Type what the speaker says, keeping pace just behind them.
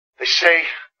say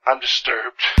I'm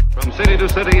disturbed. From city to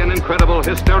city, an incredible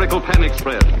hysterical panic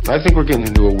spread. I think we're getting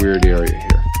into a weird area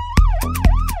here.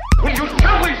 Will you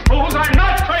tell these fools I'm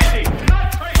not crazy?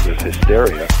 There's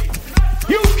hysteria.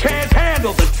 You can't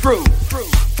handle the truth.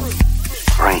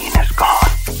 Brain is gone.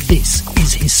 This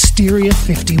is Hysteria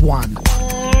 51.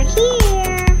 They're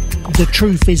here. The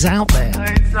truth is out there.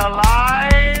 It's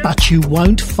alive. But you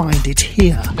won't find it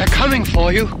here. They're coming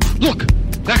for you. Look,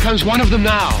 there comes one of them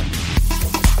now.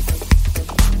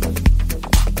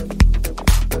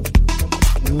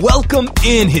 Welcome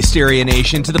in, Hysteria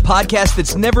Nation, to the podcast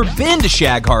that's never been to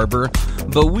Shag Harbor,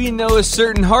 but we know a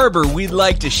certain harbor we'd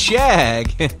like to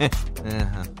shag.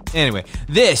 Anyway,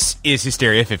 this is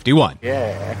Hysteria 51.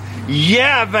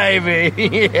 Yeah,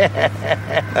 baby. Yeah.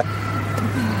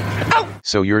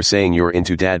 So you're saying you're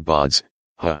into dad bods,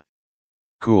 huh?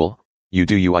 Cool, you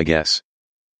do you, I guess.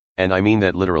 And I mean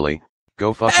that literally.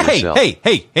 Go fuck yourself.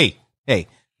 Hey,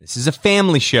 this is a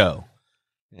family show.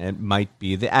 It might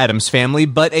be the Addams Family,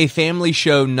 but a family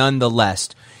show nonetheless.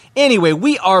 Anyway,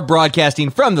 we are broadcasting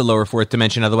from the lower fourth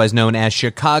dimension, otherwise known as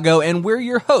Chicago, and we're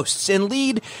your hosts and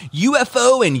lead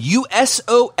UFO and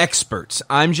USO experts.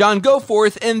 I'm John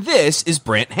Goforth, and this is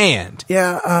Brent Hand.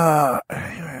 Yeah,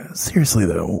 seriously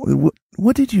though,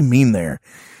 what did you mean there?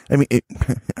 I mean,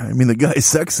 the guy's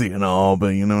sexy and all, but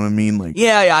you know what I mean? Like,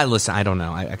 yeah, listen, I don't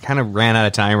know. I kind of ran out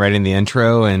of time writing the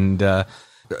intro, and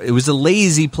it was a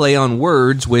lazy play on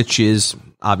words, which is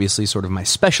obviously sort of my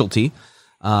specialty.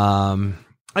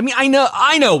 I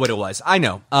know what it was. I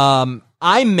know.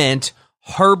 I meant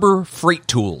Harbor Freight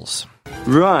Tools.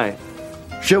 Right.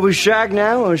 Shall we shag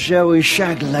now or shall we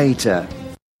shag later?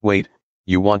 Wait,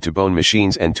 you want to bone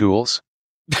machines and tools?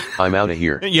 I'm out of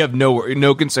here. You have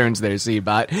no concerns there,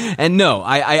 Seabot. And no,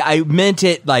 I meant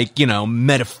it like,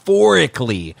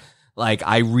 metaphorically. Like,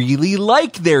 I really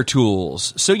like their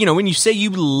tools. So, when you say you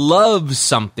love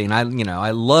something, I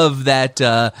love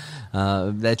that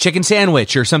chicken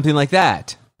sandwich or something like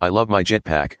that. I love my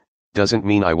jetpack. Doesn't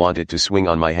mean I want it to swing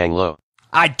on my hang low.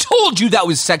 I told you that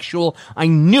was sexual. I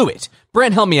knew it.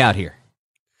 Brent, help me out here.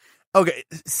 okay,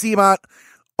 Seabot,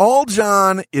 all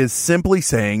John is simply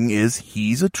saying is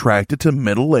he's attracted to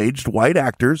middle-aged white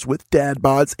actors with dad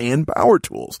bods and power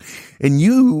tools. And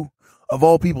you, of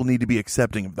all people, need to be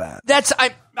accepting of that.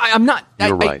 I'm not.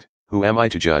 You're right. Who am I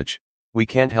to judge? We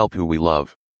can't help who we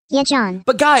love. Yeah, John.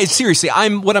 But guys, seriously,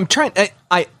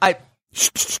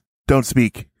 Shh, don't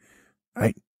speak.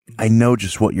 I know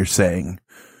just what you're saying.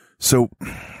 So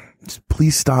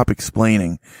please stop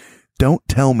explaining. Don't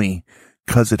tell me,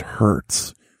 'cause it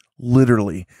hurts.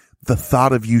 Literally, the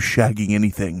thought of you shagging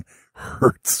anything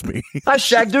hurts me. I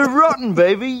shagged a rotten,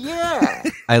 baby, yeah.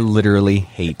 I literally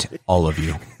hate all of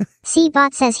you.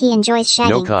 Seabot says he enjoys shagging.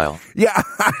 No, Kyle. Yeah,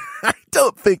 I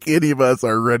don't think any of us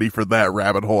are ready for that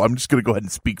rabbit hole. I'm just going to go ahead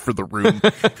and speak for the room.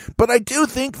 But I do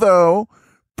think, though,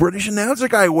 British announcer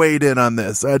guy weighed in on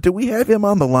this. Do we have him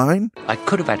on the line? I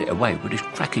could have had it away with his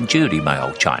cracking Judy, my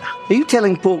old China. Are you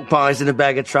telling pork pies in a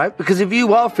bag of trout? Because if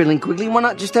you are feeling quickly, why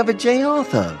not just have a J.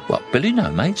 Arthur? What, Billy no,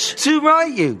 mates? Too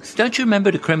right, you. Don't you remember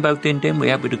the Crimbo Din Din we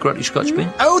had with the grotty Scotch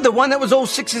bin? Oh, the one that was all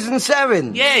sixes and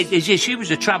sevens. Yeah, she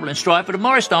was a trouble and strife, but the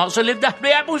Morris dancer lived up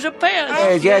the apples and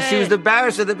pears. Yeah, she was the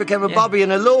barrister that became a bobby in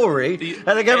a lorry,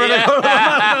 and they gave her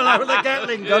the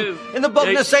Gatling gun in the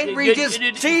bottom of St. Regis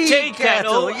tea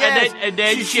kettle. Yes. And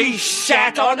then she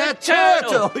shat on a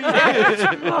turtle.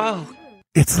 Oh.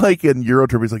 It's like in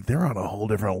Eurotrip, he's like, they're on a whole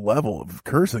different level of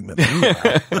cursing than me.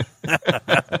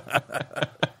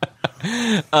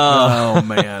 Oh,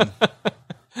 man.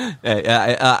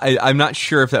 I'm not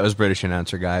sure if that was British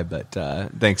announcer guy, but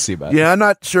thanks, Seabot. Yeah, I'm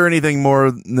not sure anything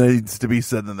more needs to be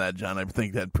said than that, John. I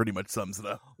think that pretty much sums it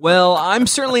up. Well, I'm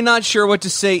certainly not sure what to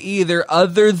say either,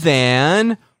 other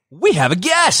than we have a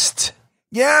guest.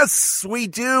 Yes, we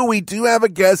do. We do have a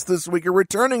guest this week, a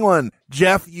returning one.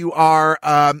 Jeff, you are,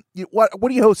 what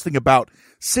are you hosting about?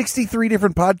 63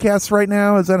 different podcasts right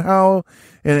now? Is that how?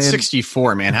 And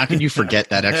 64, man. How can you forget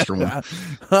that extra one?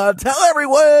 Tell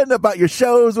everyone about your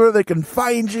shows, where they can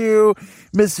find you.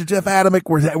 Mr. Jeff Atomic,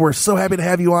 we're so happy to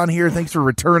have you on here. Thanks for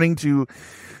returning to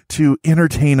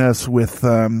entertain us with,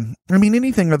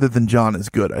 anything other than John is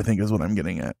good, I think is what I'm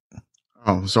getting at.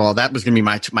 Oh, so that was going to be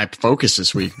my focus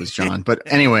this week was John. But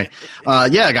anyway,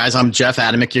 yeah, guys, I'm Jeff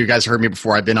Atomic. You guys heard me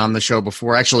before. I've been on the show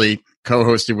before. Actually,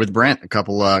 co-hosted with Brent a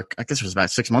couple, I guess it was about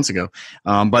 6 months ago.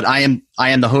 But I am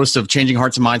the host of Changing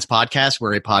Hearts and Minds podcast.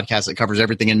 We're a podcast that covers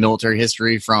everything in military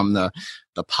history, from the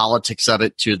politics of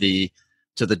it to the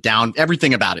down,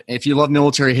 everything about it. If you love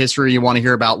military history, you want to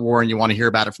hear about war, and you want to hear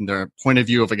about it from the point of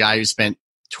view of a guy who spent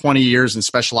 20 years in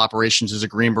special operations as a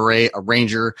Green Beret, a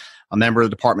Ranger, a member of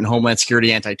the Department of Homeland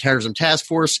Security Anti-Terrorism Task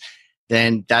Force,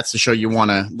 then that's the show you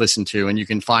want to listen to. And you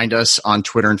can find us on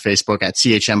Twitter and Facebook at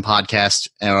CHM Podcast.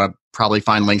 Probably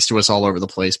find links to us all over the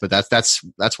place. But that's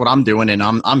what I'm doing, and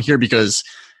I'm here because,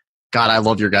 God, I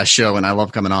love your guys' show, and I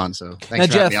love coming on. So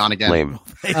thanks for having me on again. Lame.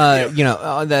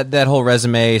 That whole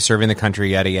resume, serving the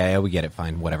country, yada yada. We get it.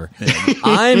 Fine, whatever.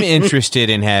 I'm interested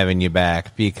in having you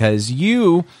back because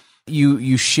you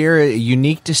share a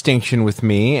unique distinction with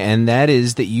me, and that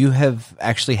is that you have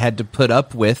actually had to put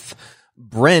up with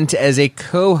Brent as a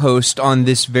co-host on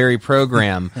this very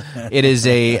program. It is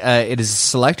a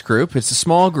select group. It's a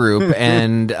small group,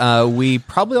 and we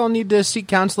probably all need to seek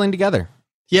counseling together.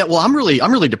 Yeah, well, I'm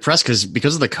really depressed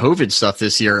because of the COVID stuff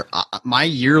this year. My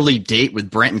yearly date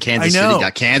with Brent in Kansas City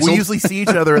got canceled. We usually see each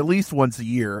other at least once a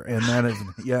year, and that is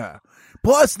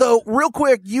Plus, though, real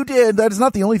quick, that is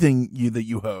not the only thing that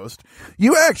you host.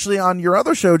 You actually, on your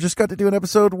other show, just got to do an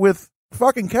episode with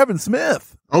fucking Kevin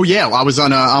Smith. Oh yeah, I was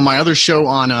on my other show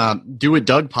on Do It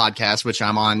Doug podcast, which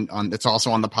I'm on. It's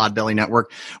also on the Podbelly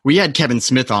Network. We had Kevin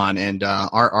Smith on, and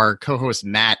our co-host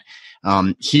Matt,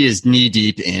 he is knee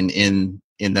deep in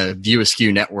the View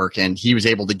Askew network, and he was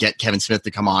able to get Kevin Smith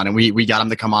to come on, and we got him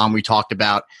to come on. We talked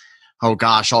about all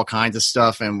kinds of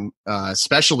stuff, and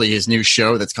especially his new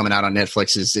show that's coming out on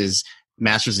Netflix is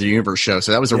Masters of the Universe show.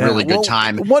 So that was a really good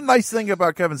time. One nice thing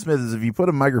about Kevin Smith is if you put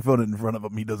a microphone in front of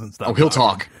him, he doesn't stop. Oh, he'll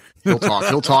talk. He'll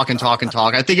talk and talk and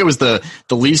talk. I think it was the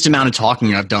least amount of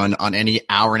talking I've done on any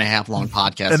hour and a half long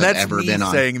podcast I've ever been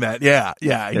on. Saying that. Yeah.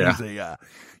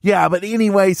 Yeah. But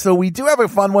anyway, so we do have a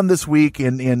fun one this week,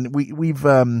 and we've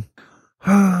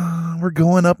we're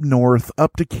going up north,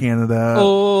 up to Canada.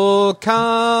 Oh,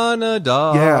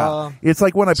 Canada. Yeah. It's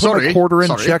like when I put a quarter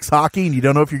in Czechs hockey and you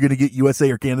don't know if you're going to get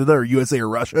USA or Canada or USA or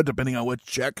Russia, depending on which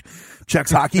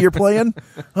Czechs hockey you're playing.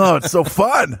 Oh, it's so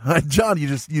fun. John, you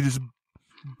just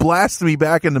blasted me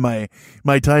back into my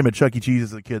time at Chuck E. Cheese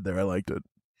as a kid there. I liked it.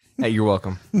 Hey, you're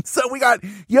welcome. So we got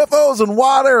UFOs and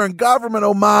water and government.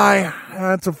 Oh my.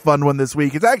 That's a fun one this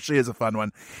week. It actually is a fun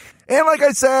one. And like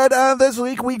I said, this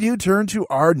week we do turn to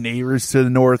our neighbors to the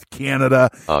north, Canada.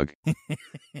 Ugh.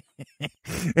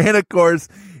 And of course,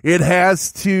 it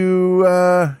has to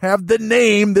have the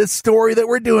name, this story that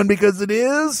we're doing, because it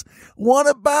is one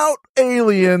about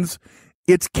aliens.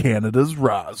 It's Canada's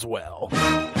Roswell.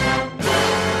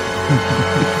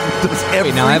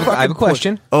 Wait, now I have a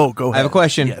question. Oh, go ahead. I have a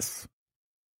question. Yes.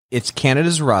 It's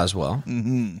Canada's Roswell.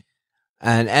 Mm-hmm.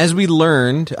 And as we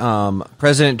learned,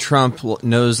 President Trump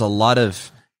knows a lot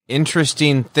of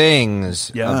interesting things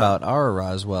about our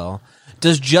Roswell.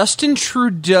 Does Justin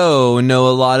Trudeau know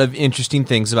a lot of interesting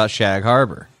things about Shag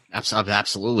Harbor?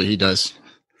 Absolutely, he does.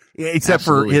 Yeah, except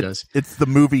it's the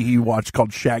movie he watched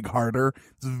called Shag Harder.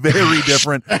 It's very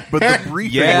different, but the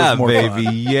briefing was more baby,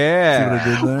 fun. yeah. See what I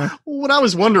did there? What I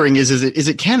was wondering is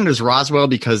it Canada's Roswell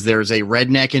because there's a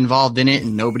redneck involved in it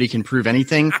and nobody can prove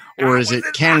anything, or is it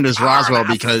Canada's Roswell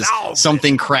because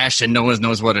something crashed and no one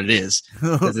knows what it is?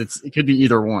 Because it could be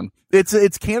either one.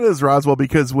 It's Canada's Roswell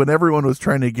because when everyone was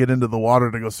trying to get into the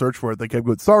water to go search for it, they kept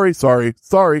going, sorry.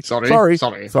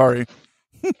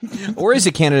 Or is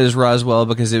it Canada's Roswell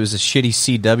because it was a shitty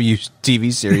CW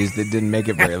TV series that didn't make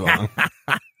it very long?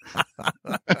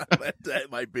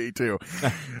 That might be too.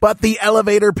 But the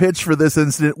elevator pitch for this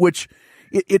incident, which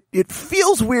it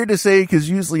feels weird to say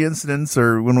because usually incidents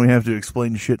are when we have to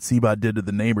explain shit Seabot did to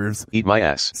the neighbors. Eat my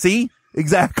ass. See?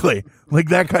 Exactly. Like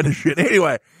that kind of shit.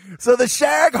 Anyway, so the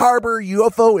Shag Harbor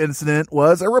UFO incident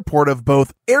was a report of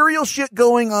both aerial shit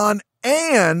going on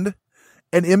and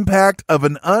an impact of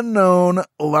an unknown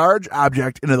large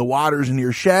object into the waters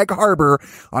near Shag Harbor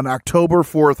on October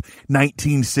 4th,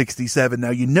 1967. Now,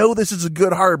 you know this is a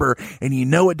good harbor, and you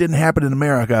know it didn't happen in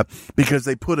America because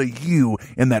they put a U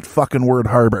in that fucking word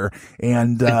harbor.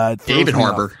 And David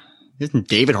Harbor. Isn't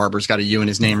David Harbor's got a U in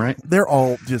his name, right? They're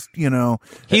all just,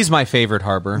 He's my favorite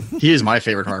harbor. He is my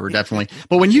favorite harbor, definitely.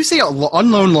 But when you say an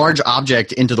unknown large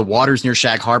object into the waters near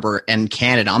Shag Harbor and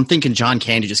Canada, I'm thinking John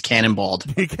Candy just cannonballed.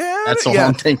 That's all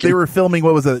I'm thinking. They were filming,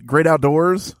 what was it, Great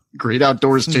Outdoors? Great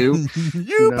Outdoors 2.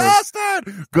 You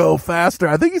bastard! Go faster.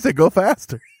 I think he said go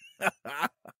faster.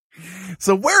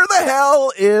 So where the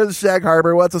hell is Shag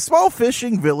Harbor? Well, it's a small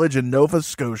fishing village in Nova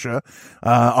Scotia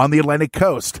on the Atlantic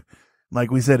coast. Like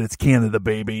we said, it's Canada,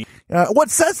 baby. What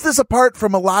sets this apart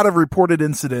from a lot of reported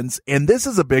incidents, and this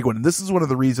is a big one, and this is one of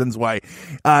the reasons why,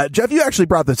 Jeff, you actually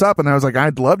brought this up, and I was like,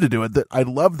 I'd love to do it. I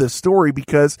love this story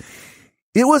because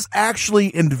it was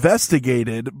actually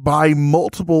investigated by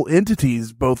multiple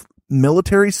entities, both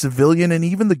military, civilian, and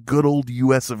even the good old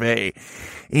US of A.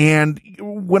 And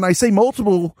when I say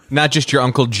multiple, not just your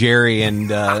Uncle Jerry and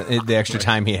the extra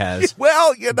time he has.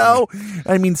 Well,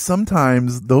 I mean,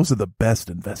 sometimes those are the best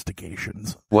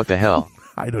investigations. What the hell?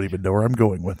 I don't even know where I'm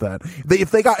going with that.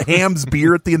 If they got Ham's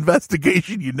beer at the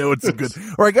investigation, it's a good.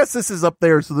 Or I guess this is up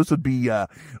there, so this would be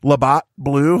Labatt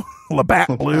Blue,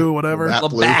 whatever.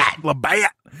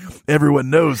 Labatt. Everyone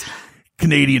knows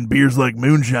Canadian beers like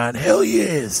moonshine. Hell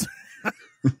yes.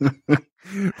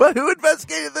 But who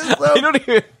investigated this,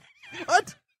 though?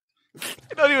 What?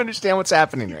 I don't even understand what's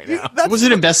happening right now. Was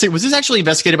this actually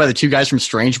investigated by the two guys from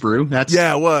Strange Brew?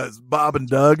 Yeah, it was. Bob and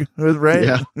Doug, right?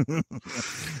 Yeah.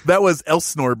 That was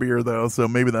Elsinore beer, though, so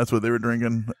maybe that's what they were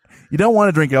drinking. You don't want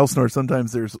to drink Elsinore.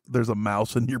 Sometimes there's a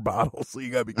mouse in your bottle, so you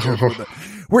got to be careful with that.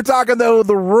 We're talking, though,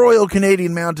 the Royal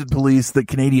Canadian Mounted Police, the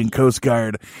Canadian Coast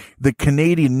Guard, the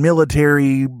Canadian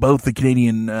military, both the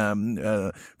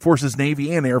Canadian Forces,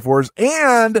 Navy, and Air Force,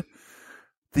 and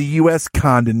the U.S.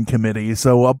 Condon Committee.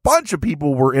 So a bunch of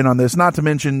people were in on this, not to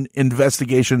mention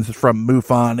investigations from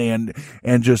MUFON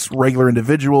and just regular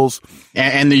individuals.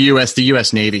 And the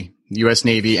U.S. Navy. U.S.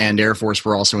 Navy and Air Force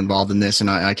were also involved in this, and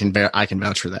I can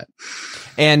vouch for that.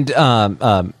 And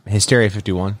Hysteria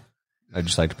 51, I'd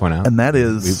just like to point out. And that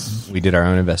is... We did our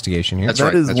own investigation here.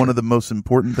 That is one of the most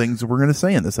important things that we're going to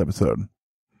say in this episode.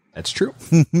 That's true.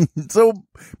 So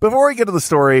before we get to the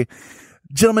story,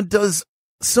 gentlemen, does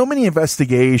so many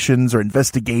investigations or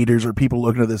investigators or people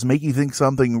looking at this make you think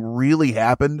something really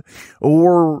happened?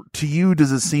 Or to you,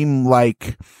 does it seem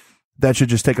like that should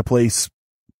just take a place,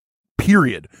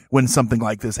 period, when something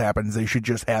like this happens? They should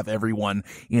just have everyone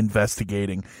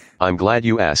investigating. I'm glad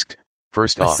you asked.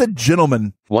 First off, I said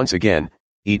gentlemen. Once again,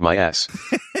 eat my ass.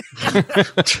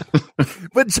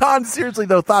 But John, seriously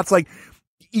though, thoughts like,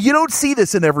 you don't see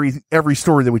this in every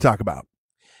story that we talk about.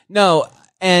 No,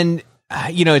 and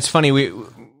it's funny. We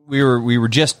were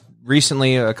just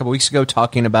recently, a couple weeks ago,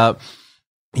 talking about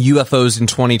UFOs in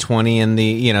 2020 and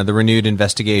the renewed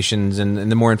investigations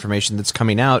and the more information that's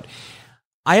coming out.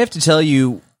 I have to tell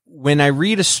you, when I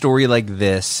read a story like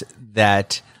this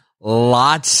that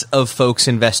lots of folks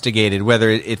investigated, whether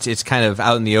it's kind of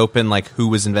out in the open, like who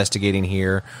was investigating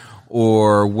here,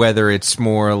 or whether it's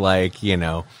more like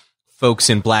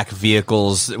folks in black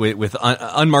vehicles with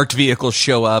unmarked vehicles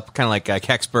show up, kind of like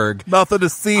Kecksburg. Nothing to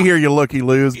see here, you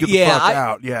looky-loos. Get the fuck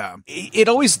out. Yeah. It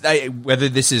always, whether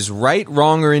this is right,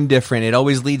 wrong, or indifferent, it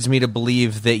always leads me to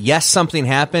believe that, yes, something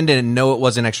happened, and no, it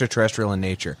wasn't extraterrestrial in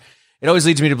nature. It always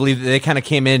leads me to believe that they kind of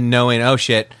came in knowing, oh,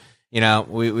 shit, we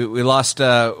lost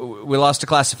a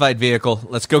classified vehicle.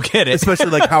 Let's go get it. Especially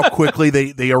like how quickly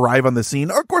they arrive on the scene.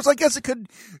 Of course, I guess it could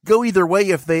go either way.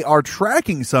 If they are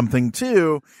tracking something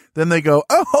too, then they go,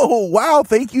 oh, wow,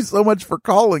 thank you so much for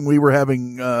calling. We were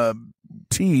having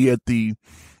tea at the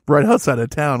right outside of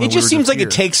town. It just seems like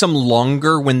it takes them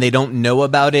longer when they don't know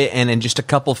about it, and then just a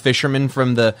couple fishermen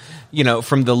from the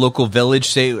local village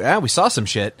say, we saw some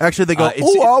shit. Actually, they go,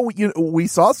 we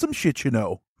saw some shit,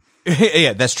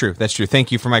 Yeah, that's true.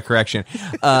 Thank you for my correction.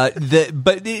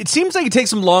 But it seems like it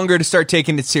takes them longer to start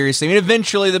taking it seriously. I mean,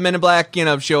 eventually the Men in Black,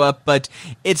 show up, but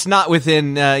it's not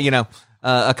within, a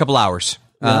couple hours.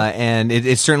 And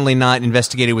it's certainly not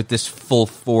investigated with this full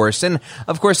force. And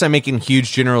of course, I'm making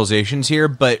huge generalizations here,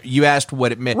 but you asked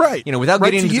what it meant, right? Without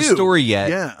right getting into the story yet.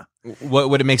 Yeah.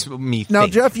 What it makes me now,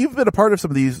 think. Jeff, you've been a part of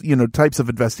some of these, types of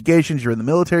investigations. You're in the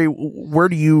military. Where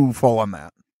do you fall on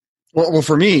that? Well,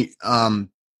 for me,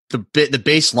 the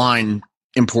baseline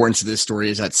importance of this story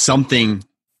is that something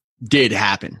did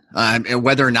happen, and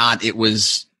whether or not it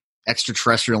was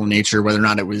extraterrestrial in nature, whether or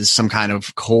not it was some kind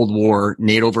of Cold War,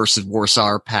 NATO versus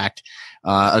Warsaw Pact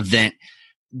event.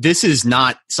 This is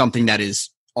not something that is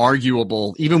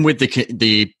arguable, even with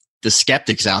the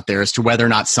skeptics out there, as to whether or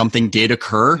not something did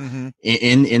occur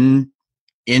in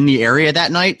the area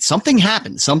that night. Something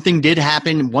happened. Something did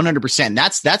happen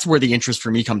 100%. That's where the interest for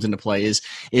me comes into play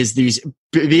is these,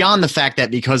 beyond the fact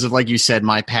that because of, like you said,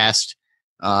 my past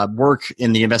work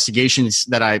in the investigations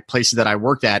places that I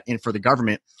worked at and for the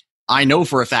government, I know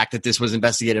for a fact that this was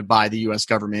investigated by the U.S.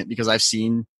 government because I've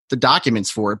seen the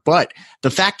documents for it. But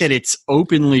the fact that it's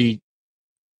openly,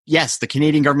 yes, the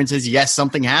Canadian government says, yes,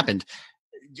 something happened.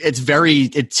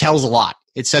 It tells a lot.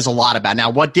 It says a lot about it.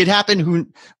 Now, what did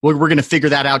happen? We're going to figure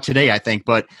that out today, I think.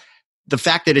 But the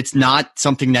fact that it's not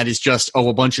something that is just,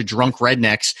 a bunch of drunk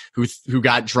rednecks who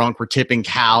got drunk were tipping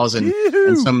cows and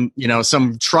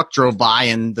some truck drove by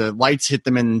and the lights hit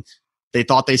them and they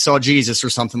thought they saw Jesus or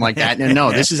something like that.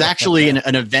 No, this is actually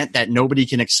an event that nobody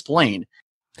can explain.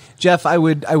 Jeff, I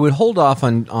would hold off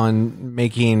on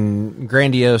making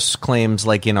grandiose claims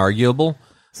like inarguable,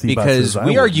 because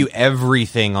we argue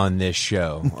everything on this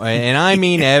show, and I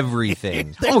mean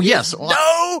everything. Yes.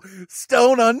 No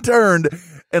stone unturned,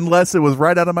 unless it was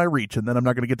right out of my reach, and then I'm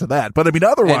not going to get to that. But I mean,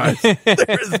 otherwise,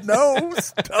 there is no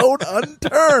stone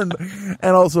unturned.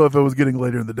 And also, if it was getting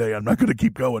later in the day, I'm not going to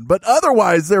keep going. But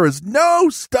otherwise, there is no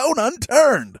stone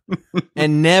unturned.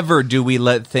 And never do we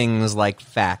let things like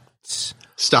facts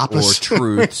stop us, or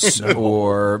truths,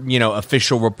 or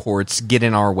official reports get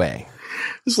in our way.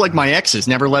 It's like my exes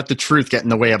never let the truth get in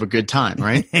the way of a good time,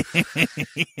 right?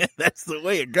 That's the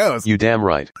way it goes. You damn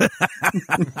right. All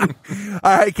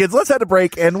right, kids, let's head a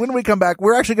break. And when we come back,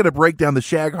 we're actually going to break down the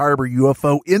Shag Harbor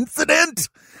UFO incident.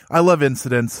 I love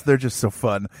incidents. They're just so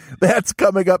fun. That's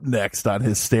coming up next on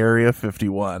Hysteria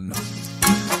 51. Like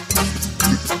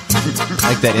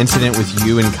that incident with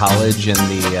you in college and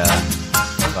the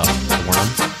worm.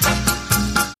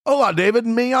 Hola, David.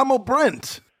 Me llamo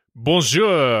Brent.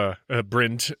 Bonjour,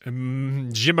 Brent.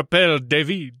 Je m'appelle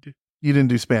David. You didn't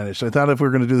do Spanish. I thought if we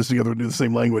were going to do this together, we'd do the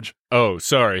same language. Oh,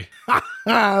 sorry.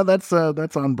 That's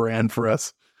on brand for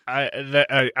us.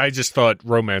 I just thought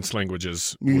romance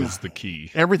languages was the key.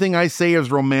 Everything I say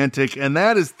is romantic, and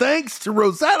that is thanks to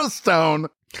Rosetta Stone.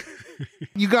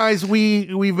 You guys,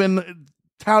 we've been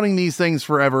touting these things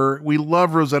forever. We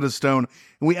love Rosetta Stone,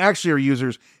 and we actually are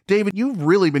users. David, you've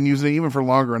really been using it even for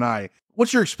longer than I.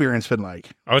 What's your experience been like?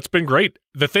 Oh, it's been great.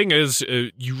 The thing is,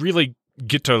 you really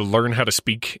get to learn how to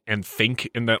speak and think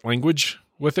in that language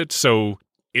with it. So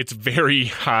it's very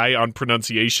high on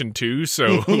pronunciation too.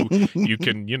 So you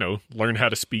can, learn how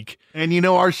to speak. And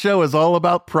our show is all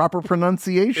about proper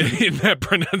pronunciation. In that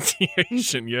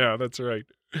pronunciation. Yeah, that's right.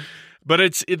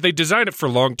 But they design it for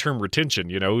long-term retention,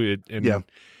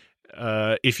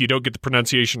 if you don't get the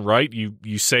pronunciation right,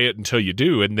 you say it until you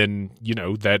do, and then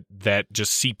that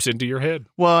just seeps into your head.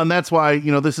 Well, and that's why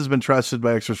this has been trusted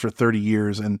by experts for 30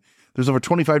 years, and there's over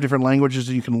 25 different languages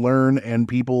that you can learn, and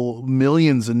people,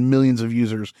 millions and millions of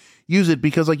users use it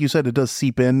because, like you said, it does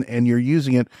seep in, and you're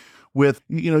using it with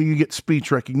you get speech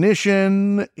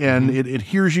recognition, and it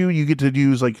hears you. You get to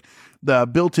use like the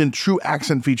built-in true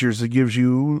accent features that gives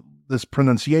you this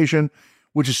pronunciation,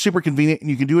 which is super convenient, and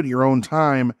you can do it at your own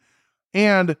time.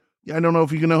 And I don't know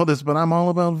if you know this, but I'm all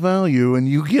about value, and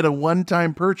you get a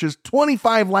one-time purchase,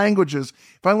 25 languages.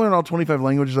 If I learned all 25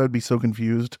 languages, I'd be so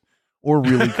confused or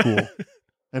really cool. I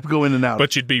have to go in and out.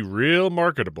 But you'd be real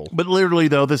marketable. But literally,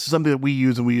 though, this is something that we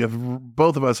use, and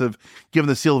both of us have given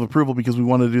the seal of approval because we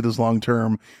want to do this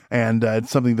long-term, and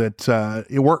it's something that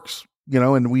it works.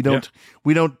 And we don't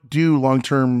do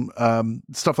long-term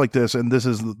stuff like this. And this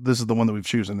is the one that we've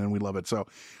chosen, and we love it. So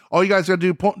all you guys got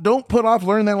to do, don't put off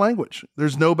learning that language.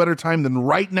 There's no better time than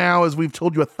right now, as we've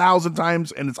told you 1,000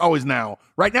 times, and it's always now.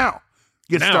 Right now.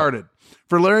 Get started.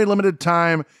 For a very limited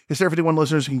time, Hysteria 51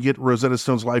 listeners can get Rosetta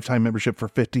Stone's lifetime membership for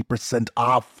 50%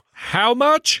 off. How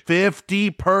much?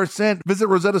 50%. Visit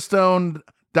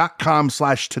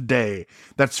rosettastone.com/today.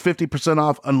 That's 50%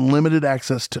 off unlimited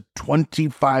access to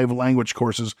 25 language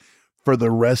courses for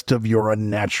the rest of your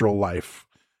unnatural life.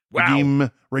 Wow.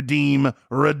 Redeem.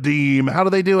 How do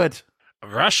they do it?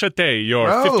 Rashate, you're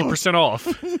 50% off.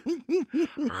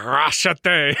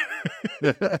 Rashate.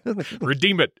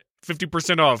 Redeem it.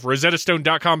 50% off.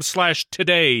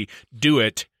 rosettastone.com/today. Do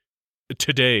it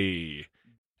today.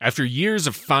 After years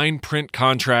of fine print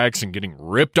contracts and getting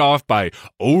ripped off by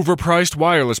overpriced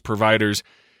wireless providers,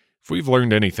 if we've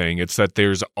learned anything, it's that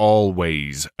there's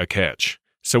always a catch.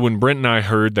 So when Brent and I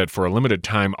heard that for a limited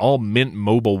time, all Mint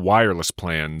Mobile wireless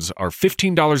plans are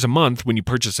 $15 a month when you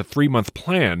purchase a 3-month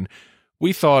plan,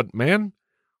 we thought, man,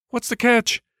 what's the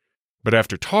catch? But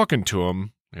after talking to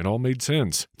them, it all made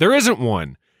sense. There isn't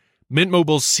one. Mint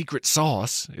Mobile's secret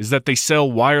sauce is that they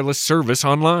sell wireless service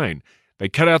online. They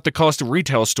cut out the cost of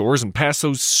retail stores and pass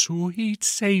those sweet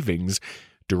savings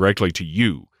directly to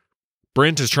you.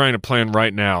 Brent is trying a plan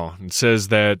right now and says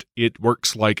that it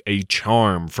works like a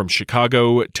charm from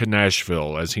Chicago to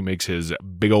Nashville as he makes his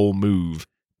big ol' move.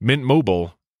 Mint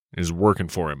Mobile is working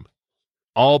for him.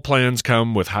 All plans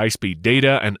come with high-speed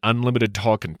data and unlimited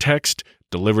talk and text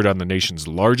delivered on the nation's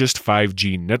largest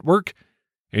 5G network.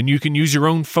 And you can use your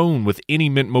own phone with any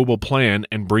Mint Mobile plan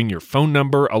and bring your phone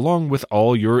number along with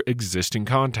all your existing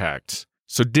contacts.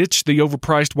 So ditch the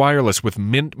overpriced wireless with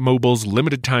Mint Mobile's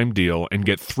limited time deal and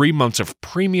get 3 months of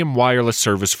premium wireless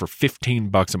service for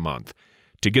 $15 a month.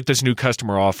 To get this new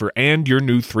customer offer and your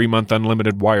new 3-month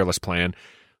unlimited wireless plan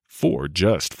for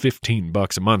just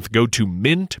 $15 a month, go to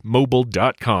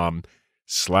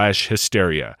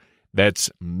mintmobile.com/hysteria. That's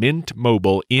Mint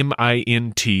Mobile,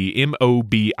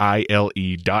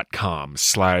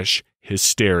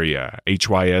 mintmobile.com/hysteria,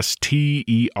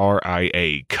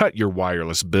 HYSTERIA. Cut your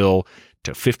wireless bill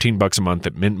to $15 a month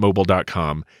at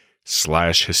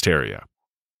mintmobile.com/hysteria.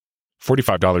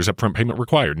 $45 upfront payment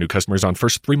required. New customers on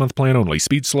first 3-month plan only.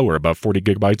 Speed slower above 40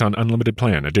 gigabytes on unlimited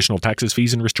plan. Additional taxes,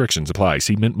 fees, and restrictions apply.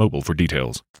 See Mint Mobile for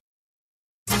details.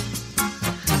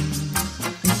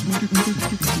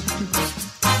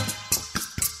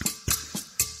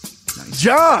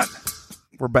 John,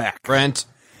 we're back. Brent.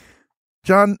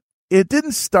 John, it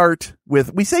didn't start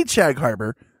with, we say Shag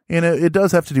Harbor, and it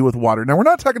does have to do with water. Now, we're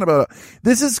not talking about,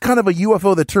 this is kind of a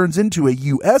UFO that turns into a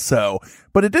USO,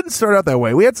 but it didn't start out that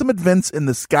way. We had some events in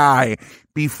the sky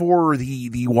before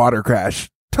the water crash.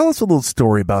 Tell us a little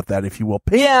story about that, if you will.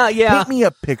 Paint me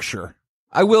a picture.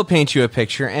 I will paint you a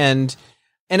picture. And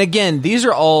again, these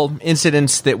are all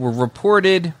incidents that were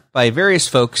reported by various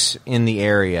folks in the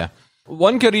area.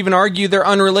 One could even argue they're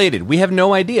unrelated. We have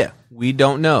no idea. We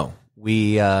don't know.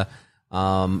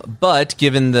 But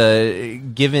given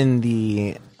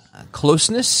the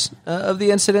closeness of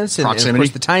the incidents and of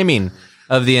course the timing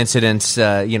of the incidents,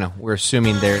 we're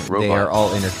assuming they are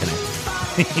all interconnected.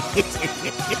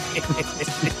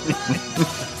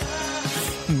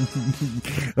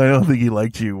 I don't think he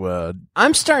liked you.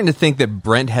 I'm starting to think that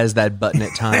Brent has that button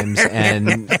at times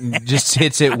and just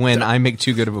hits it when I make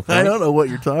too good of a point. I don't know what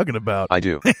you're talking about. I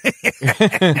do.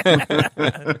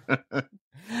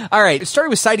 All right, it started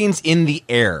with sightings in the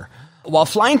air. While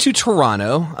flying to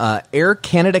Toronto, Air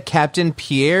Canada Captain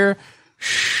Pierre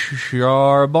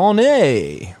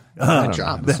Charbonnet. Good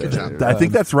job. I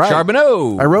think that's right.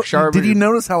 Charbonneau. Did you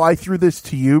notice how I threw this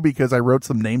to you because I wrote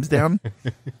some names down?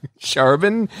 Kind of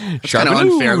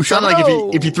unfair. It's not like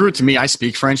if you threw it to me, I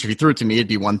speak French. If you threw it to me, it'd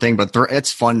be one thing. But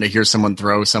it's fun to hear someone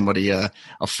throw somebody a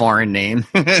foreign name.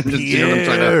 Just hear them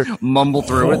try to mumble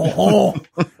through it.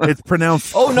 It's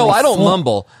pronounced. Oh no, I don't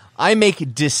mumble. I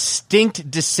make distinct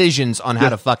decisions on how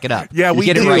to fuck it up. Yeah, we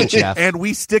get do. It right, Jeff. And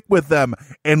we stick with them,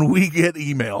 and we get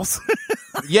emails.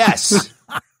 Yes.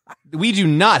 We do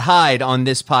not hide on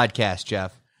this podcast,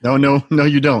 Jeff. No,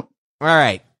 you don't. All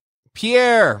right.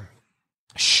 Pierre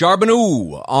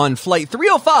Charbonneau on Flight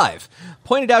 305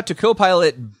 pointed out to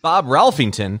co-pilot Bob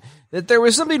Ralphington that there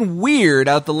was something weird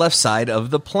out the left side of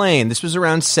the plane. This was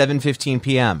around 7:15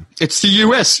 p.m. It's the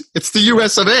U.S. It's the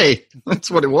U.S. of A. That's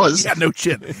what it was. Yeah, no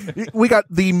shit. We got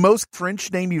the most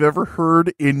French name you've ever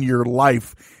heard in your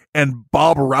life. And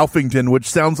Bob Ralphington, which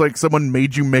sounds like someone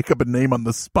made you make up a name on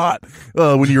the spot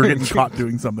when you were getting caught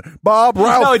doing something. Bob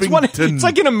Ralphington. No, it's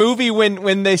like in a movie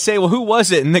when they say, "Well, who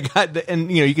was it?" And the guy,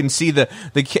 you can see the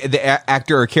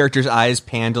actor or character's eyes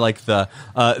pan to like the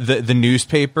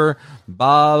newspaper.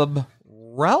 Bob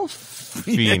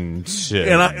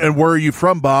Ralphington. And where are you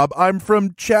from, Bob? I'm from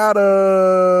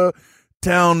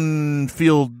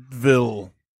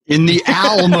Townfieldville. In the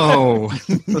Alamo.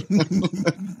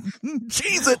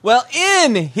 Jesus. Well,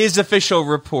 in his official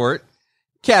report,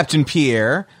 Captain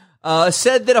Pierre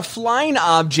said that a flying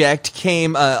object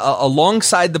came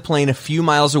alongside the plane a few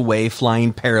miles away,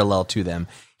 flying parallel to them.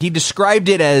 He described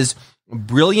it as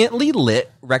brilliantly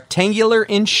lit, rectangular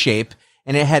in shape,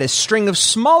 and it had a string of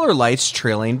smaller lights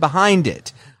trailing behind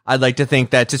it. I'd like to think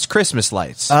that's its Christmas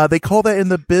lights. They call that in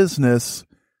the business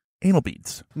anal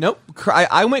beads. Nope.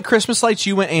 I went Christmas lights,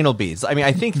 you went anal beads. I mean,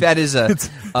 I think that is a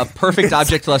perfect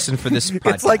object lesson for this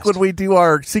podcast. It's like when we do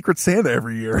our Secret Santa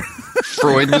every year.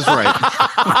 Freud was right.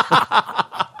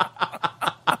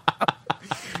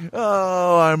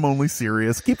 Oh, I'm only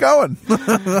serious. Keep going.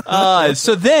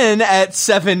 So then at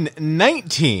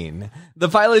 7:19, the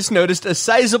pilots noticed a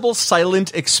sizable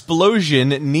silent explosion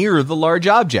near the large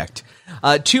object.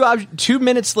 2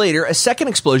 minutes later, a second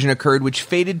explosion occurred, which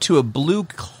faded to a blue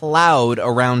cloud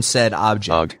around said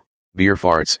object. Ugh, beer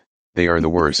farts. They are the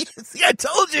worst. See, I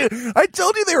told you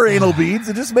they were anal beads.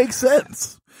 It just makes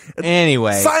sense.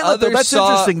 Anyway, silent. That's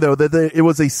interesting, though, that it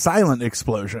was a silent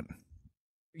explosion.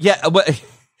 Yeah, but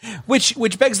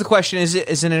which begs the question: is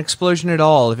it an explosion at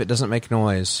all if it doesn't make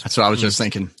noise? That's what I was just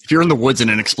thinking. If you're in the woods and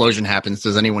an explosion happens,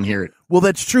 does anyone hear it? Well,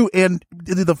 that's true. And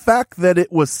the fact that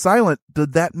it was silent,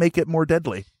 did that make it more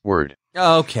deadly? Word.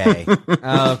 Okay.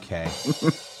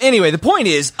 Anyway, the point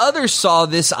is, others saw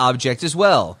this object as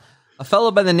well. A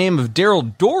fellow by the name of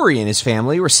Daryl Dory and his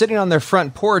family were sitting on their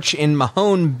front porch in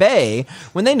Mahone Bay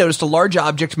when they noticed a large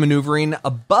object maneuvering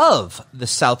above the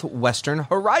southwestern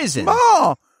horizon.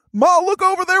 Ma, look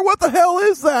over there. What the hell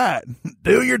is that?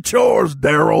 Do your chores,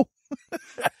 Daryl.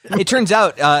 It turns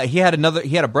out he had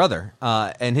a brother,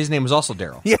 and his name was also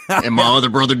Daryl. Yeah. And my other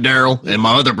brother Daryl.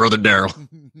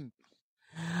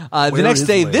 The Where next is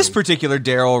day, Larry? this particular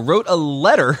Daryl wrote a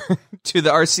letter to the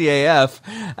RCAF,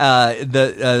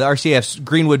 the RCAF's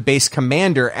Greenwood-based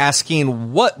commander,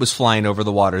 asking what was flying over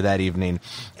the water that evening,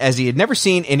 as he had never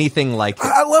seen anything like it.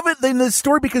 I love it in this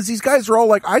story because these guys are all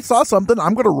like, I saw something.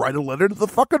 I'm going to write a letter to the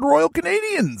fucking Royal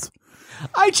Canadians.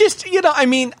 I just,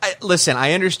 listen,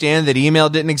 I understand that email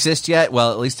didn't exist yet,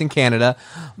 well, at least in Canada,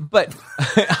 but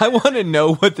I want to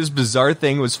know what this bizarre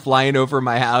thing was flying over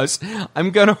my house. I'm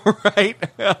going to write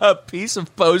a piece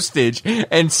of postage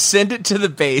and send it to the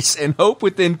base and hope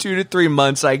within 2 to 3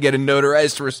 months I get a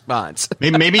notarized response.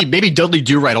 Maybe Dudley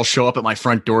Do-Right will show up at my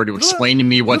front door to explain to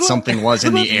me what something was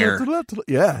in the air.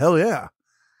 Yeah, hell yeah.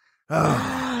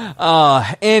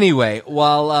 Anyway,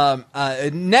 well,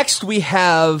 next we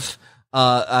have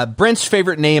Brent's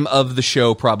favorite name of the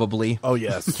show, probably. Oh,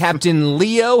 yes. Captain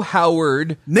Leo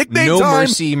Howard. Nickname No time.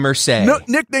 Mercy Merced. No,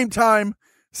 nickname time.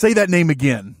 Say that name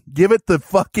again. Give it the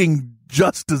fucking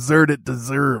just dessert it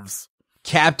deserves.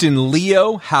 Captain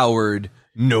Leo Howard.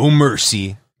 No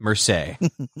Mercy Merced.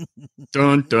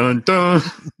 Dun, dun, dun.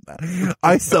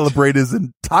 I celebrate his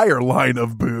entire line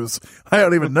of booze. I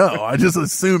don't even know. I just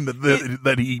assumed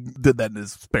that he did that in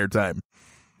his spare time.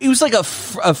 He was like a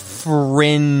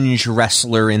fringe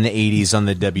wrestler in the 80s on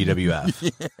the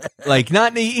WWF. Like,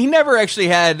 he never actually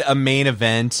had a main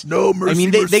event. No Mercy. I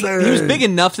mean, he was big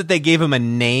enough that they gave him a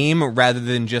name rather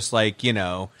than just like, He's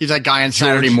that guy on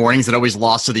Saturday mornings that always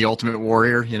lost to the Ultimate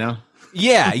Warrior,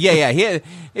 Yeah. He had,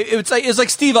 it's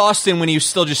like Steve Austin when he was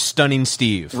still just stunning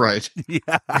Steve. Right.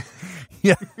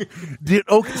 Yeah.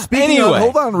 Speaking of,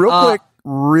 hold on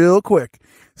real quick.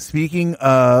 Speaking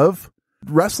of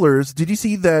wrestlers, did you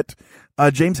see that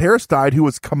James Harris died, who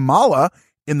was Kamala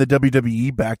in the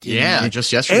WWE back in... Yeah,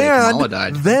 just yesterday, and Kamala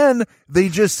died. Then they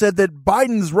just said that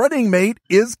Biden's running mate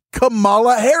is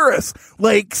Kamala Harris.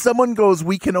 Like, someone goes,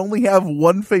 we can only have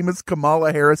one famous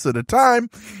Kamala Harris at a time.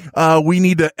 We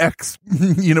need to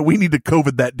we need to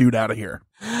COVID that dude out of here.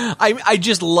 I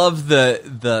just love it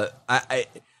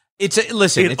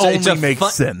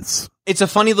makes sense. It's a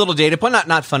funny little data point.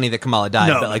 Not funny that Kamala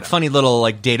died, funny little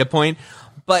like data point.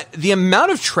 But the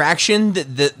amount of traction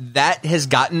that has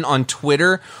gotten on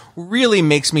Twitter really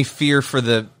makes me fear for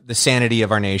the sanity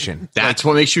of our nation. That's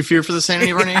what makes you fear for the sanity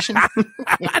of our nation?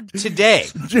 Today.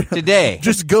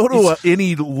 Just go to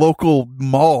any local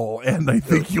mall, and I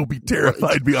think you'll be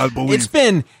terrified beyond belief.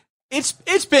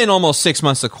 It's been almost 6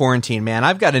 months of quarantine, man.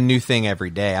 I've got a new thing every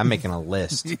day. I'm making a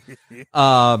list.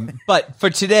 But for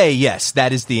today, yes,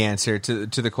 that is the answer to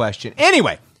the question.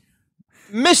 Anyway,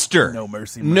 Mr.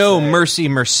 No Mercy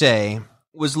Merced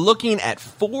was looking at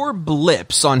 4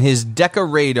 blips on his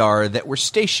Deca radar that were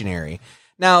stationary.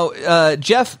 Now,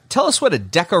 Jeff, tell us what a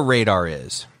Deca radar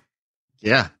is.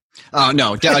 Yeah.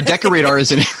 No, Deca radar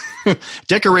is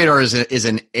Deca radar is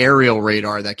an aerial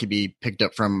radar that can be picked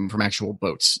up from actual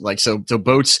boats. Like so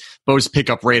boats pick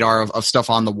up radar of stuff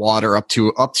on the water up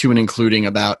to and including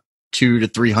about 200 to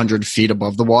 300 feet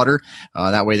above the water.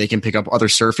 That way they can pick up other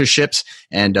surface ships.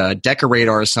 And Deca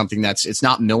radar is something it's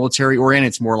not military oriented.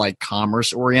 It's more like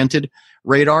commerce oriented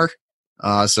radar.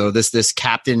 So this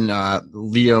Captain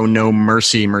Leo No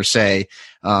Mercy Merced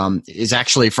is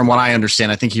actually, from what I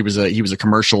understand, I think he was a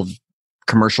commercial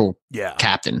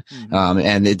captain. Mm-hmm.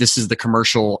 And this is the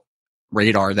commercial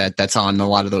radar that's on a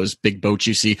lot of those big boats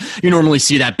you see. You normally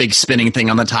see that big spinning thing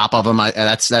on the top of them.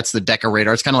 That's the Deca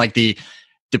radar. It's kind of like the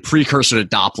precursor to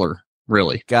Doppler,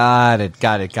 really. Got it.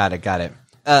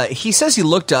 He says he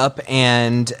looked up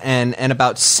and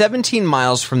about 17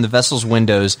 miles from the vessel's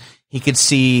windows, he could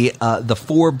see the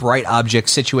 4 bright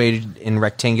objects situated in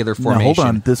rectangular formation. Now, hold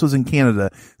on. This was in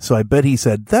Canada, so I bet he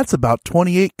said, that's about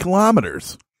 28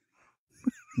 kilometers.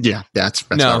 Yeah, that's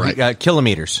no, right. He got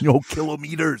kilometers. No,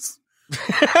 kilometers.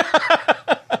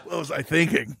 What was I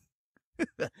thinking?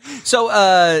 So,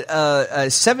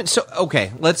 7. So,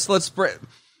 okay, let's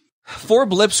 4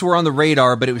 blips were on the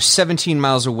radar, but it was 17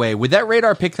 miles away. Would that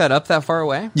radar pick that up that far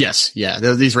away? Yes. Yeah.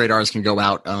 These radars can go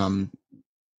out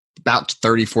about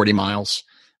 30, 40 miles.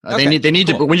 Okay, they need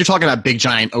to, when you're talking about big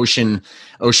giant ocean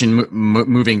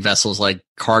moving vessels like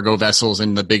cargo vessels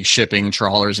and the big shipping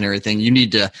trawlers and everything, you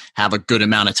need to have a good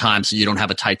amount of time so you don't have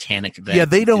a Titanic event. Yeah,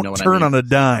 they don't turn on a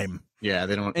dime. Yeah,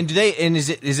 they don't. And is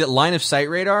it line of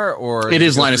sight radar or? It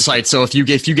is line of sight. So if you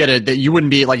get you wouldn't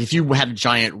be like, if you had a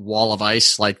giant wall of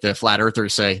ice like the flat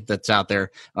earthers say that's out there,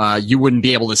 you wouldn't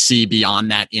be able to see beyond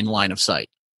that in line of sight.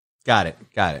 Got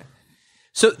it.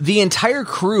 So the entire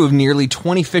crew of nearly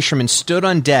 20 fishermen stood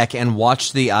on deck and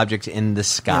watched the object in the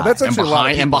sky. Yeah, that's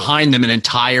actually and behind them, an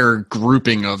entire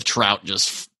grouping of trout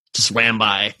just swam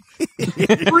by.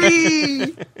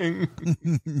 Free.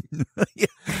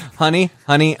 Honey,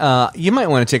 you might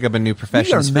want to take up a new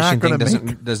profession. This fishing thing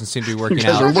doesn't seem to be working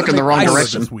out. We're looking the wrong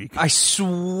direction. I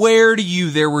swear to you,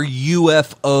 there were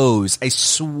UFOs. I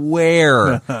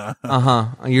swear.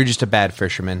 You're just a bad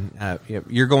fisherman.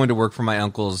 You're going to work for my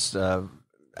uncle's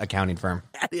accounting firm.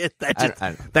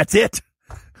 That's it.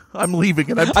 I'm leaving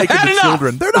and I'm taking the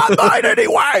children. They're not mine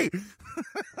anyway.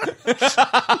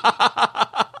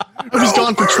 I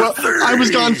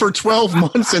was gone for 12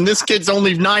 months, and this kid's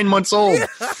only 9 months old.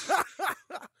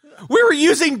 We were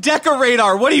using Deca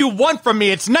radar. What do you want from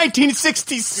me? It's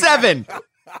 1967.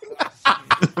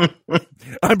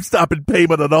 I'm stopping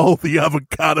payment on all the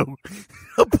avocado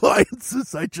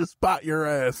appliances I just bought your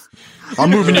ass. I'm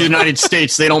moving to the United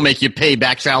States. They don't make you pay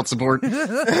back child support.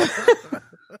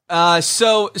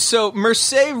 So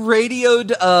Mercer radioed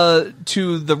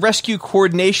to the Rescue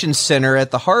Coordination Center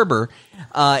at the harbor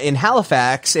in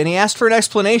Halifax, and he asked for an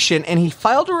explanation, and he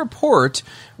filed a report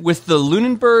with the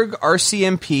Lunenburg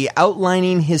RCMP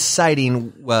outlining his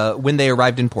sighting when they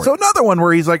arrived in port. So another one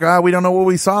where he's like, we don't know what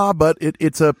we saw, but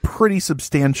it's a pretty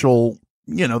substantial,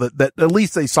 that at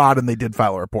least they saw it and they did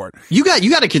file a report. You got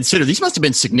to consider these must have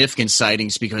been significant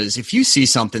sightings, because if you see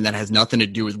something that has nothing to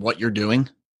do with what you're doing,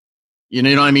 you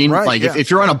know what I mean? Right,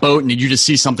 if you're on a boat and you just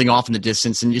see something off in the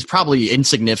distance and it's probably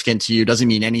insignificant to you, doesn't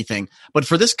mean anything. But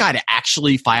for this guy to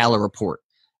actually file a report,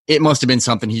 it must have been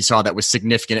something he saw that was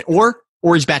significant, or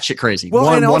he's batshit crazy. Well,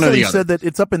 one and also or the he other. said that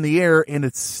it's up in the air and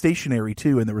it's stationary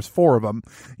too, and there was 4 of them,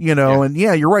 and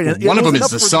you're right. Well, one of them is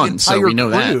the sun, so we know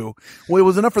that. Well, it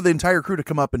was enough for the entire crew to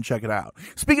come up and check it out.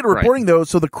 Speaking of reporting, though,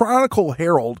 so the Chronicle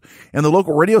Herald and the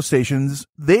local radio stations,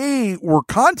 they were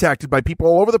contacted by people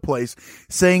all over the place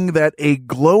saying that a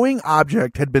glowing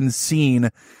object had been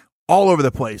seen all over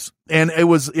the place. And a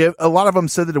lot of them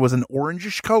said that it was an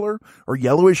orangish color or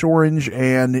yellowish orange.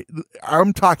 And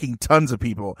I'm talking tons of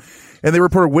people. And they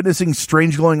reported witnessing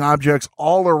strange glowing objects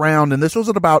all around. And this was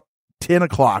at about 10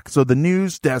 o'clock. So the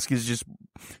news desk is just,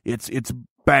 it's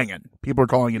banging. People are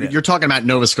calling it in. You're talking about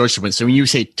Nova Scotia. So when you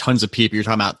say tons of people, you're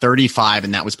talking about 35,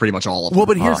 and that was pretty much all of them. Well,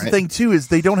 but here's the thing too, is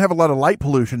they don't have a lot of light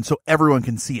pollution, so everyone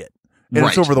can see it. And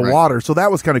it's over the water. So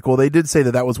that was kind of cool. They did say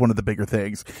that was one of the bigger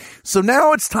things. So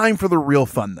now it's time for the real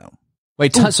fun, though.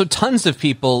 Wait, so tons of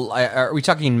people, are we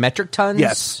talking metric tons?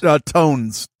 Yes,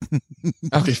 tones.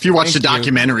 If you watch the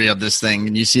documentary of this thing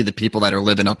and you see the people that are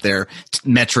living up there,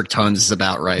 metric tons is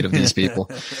about right of these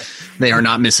people. They are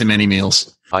not missing many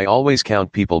meals. I always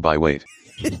count people by weight.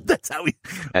 That's how we.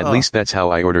 At least that's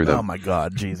how I order them. Oh my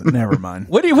God, Jesus! Never mind.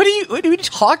 What are you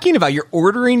talking about? You're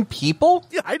ordering people?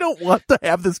 Yeah, I don't want to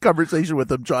have this conversation with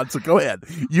them, John. So go ahead.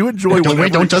 You enjoy.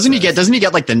 Doesn't he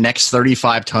get like the next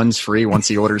 35 tons free once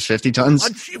he orders 50 tons?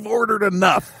 Once you've ordered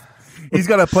enough, he's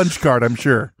got a punch card, I'm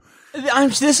sure.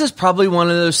 This is probably one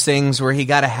of those things where he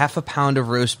got a half a pound of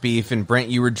roast beef, and Brent,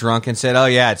 you were drunk and said, "Oh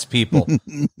yeah, it's people."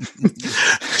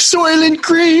 Soylent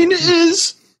Green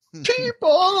is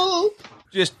people.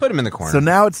 Just put him in the corner. So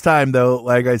now it's time, though.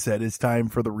 Like I said, it's time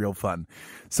for the real fun.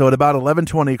 So at about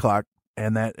 11:20 o'clock,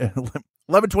 and that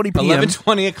 11:20 p.m.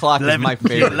 11:20 o'clock is my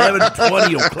favorite.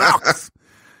 11:20 o'clock.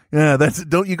 Yeah,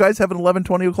 don't you guys have an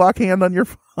 11:20 o'clock hand on your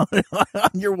on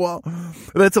your wall?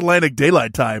 That's Atlantic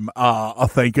Daylight Time. I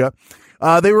think.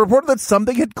 They reported that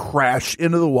something had crashed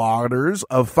into the waters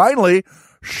of finally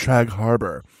Shag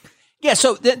Harbor. Yeah,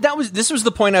 so this was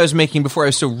the point I was making before I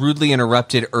was so rudely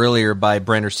interrupted earlier by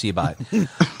Brent or Seabot.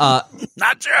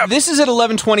 Not Jeff. This is at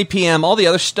 11:20 p.m. All the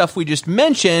other stuff we just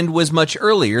mentioned was much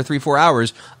earlier, 3-4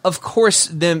 hours. Of course,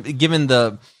 given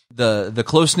the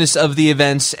closeness of the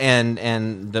events and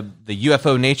the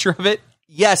UFO nature of it,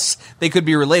 yes, they could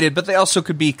be related, but they also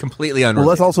could be completely unrelated. Well,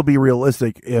 let's also be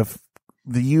realistic. If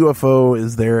the UFO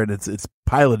is there and it's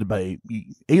piloted by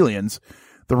aliens,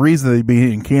 the reason they'd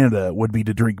be in Canada would be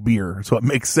to drink beer. So it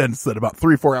makes sense that about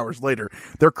 3-4 hours later,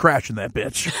 they're crashing that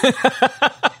bitch.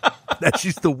 That's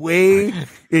just the way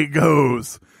it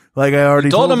goes. Like I already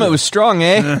told him it was strong,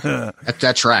 eh?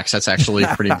 that tracks. That's actually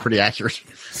pretty accurate.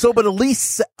 So, but at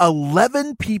least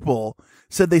 11 people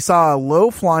said they saw a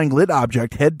low-flying lit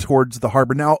object head towards the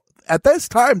harbor. Now, at this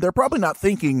time, they're probably not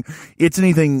thinking it's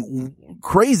anything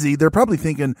crazy. They're probably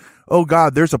thinking, oh,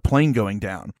 God, there's a plane going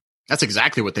down. That's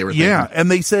exactly what they were thinking. Yeah, and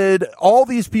they said all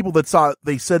these people that saw it,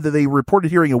 they said that they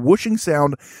reported hearing a whooshing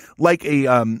sound, like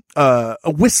a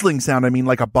whistling sound. I mean,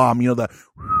 like a bomb. You know, the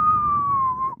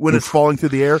when it's falling through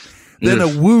the air. Then a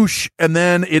whoosh, and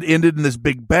then it ended in this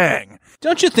big bang.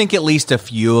 Don't you think at least a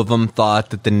few of them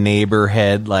thought that the neighbor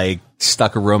had like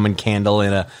stuck a Roman candle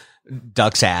in a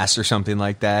duck's ass or something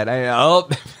like that?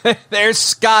 There's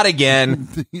Scott again.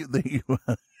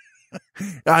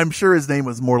 I'm sure his name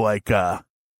was more like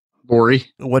Lori.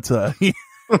 What's a? I'm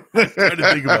trying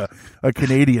to think of a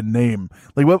Canadian name.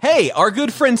 Like what? Hey, our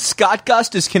good friend Scott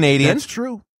Gust is Canadian. That's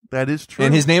true. That is true.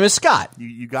 And his name is Scott.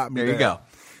 You got me. There you go.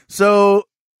 So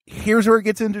here's where it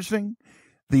gets interesting.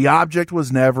 The object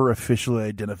was never officially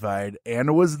identified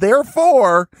and was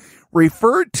therefore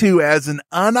referred to as an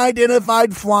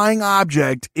unidentified flying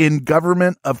object in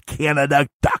Government of Canada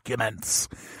documents.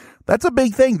 That's a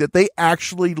big thing that they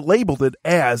actually labeled it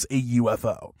as a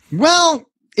UFO. Well,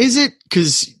 is it?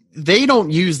 Because they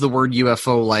don't use the word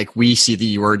UFO like we see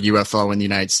the word UFO in the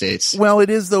United States. Well, it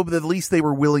is, though, but at least they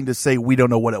were willing to say we don't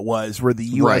know what it was, where the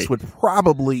U.S. would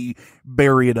probably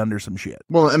bury it under some shit.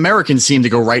 Well, Americans seem to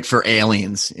go right for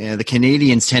aliens. The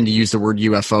Canadians tend to use the word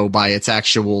UFO by its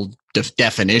actual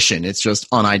definition. It's just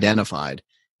unidentified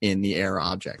in the air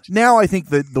object. Now I think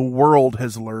that the world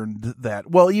has learned that.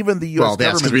 Well, even the U.S. Well,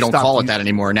 that's because we don't call it that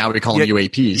anymore. Now we call them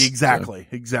UAPs. Exactly.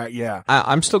 So. Exactly. Yeah.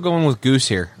 I'm still going with goose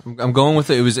here. I'm going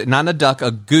with it was not a duck, a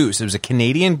goose. It was a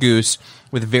Canadian goose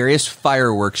with various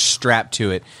fireworks strapped to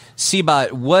it.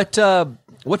 Seabot,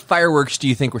 what fireworks do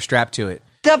you think were strapped to it?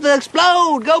 Stuff that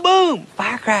explode, go boom!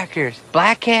 Firecrackers,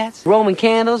 black cats, Roman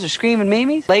candles or screaming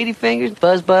mimes, ladyfingers,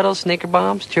 buzz buttles, snicker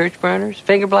bombs, church burners,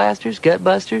 finger blasters, gut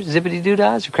busters, zippity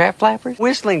doodads or crap flappers,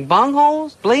 whistling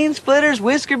bungholes, bleeding splitters,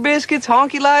 whisker biscuits,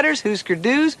 honky lighters, hoosker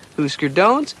do's, hoosker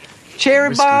don'ts,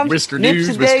 cherry bombs, whisker nips do's,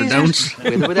 and whisker daisies, don'ts.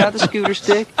 with or without the scooter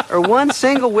stick, or one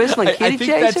single whistling kitty I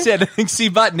think chaser. that's it. I think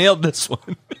Seabot nailed this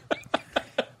one.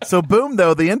 So, boom,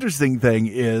 though, the interesting thing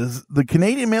is the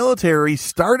Canadian military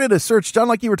started a search, John,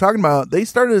 like you were talking about, they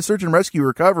started a search and rescue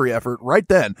recovery effort right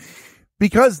then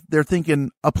because they're thinking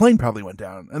a plane probably went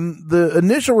down. And the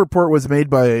initial report was made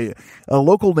by a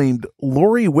local named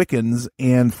Laurie Wickens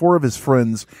and 4 of his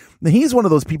friends. Now, he's one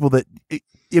of those people that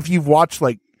if you've watched,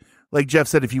 like Jeff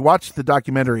said, if you watch the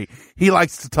documentary, he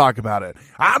likes to talk about it.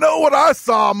 I know what I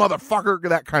saw, motherfucker,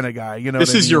 that kind of guy. You know,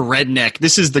 this is your redneck.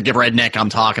 This is the redneck I'm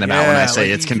talking about when I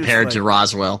say it's compared to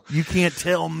Roswell. You can't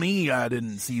tell me I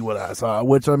didn't see what I saw,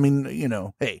 which I mean, you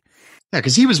know, hey. Yeah,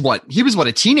 because he was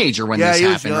a teenager when this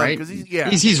happened, right?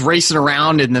 He's racing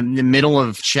around in the middle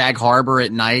of Shag Harbor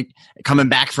at night, coming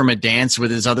back from a dance with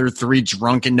his other 3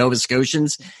 drunken Nova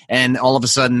Scotians, and all of a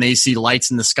sudden they see lights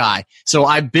in the sky. So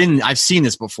I've seen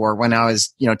this before when I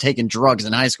was, taking drugs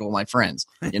in high school with my friends.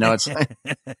 It's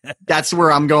that's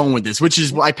where I'm going with this, which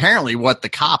is apparently what the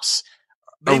cops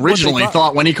originally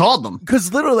thought when he called them.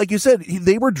 Because literally, like you said,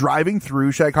 they were driving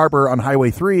through Shag Harbor on Highway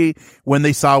 3 when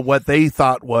they saw what they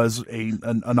thought was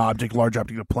an large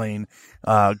object, a plane,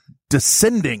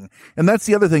 descending. And that's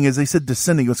the other thing is they said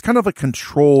descending. It was kind of a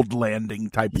controlled landing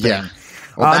type thing. Yeah.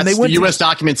 Well, the U.S.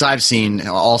 documents I've seen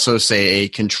also say a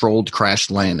controlled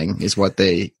crash landing is what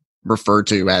they refer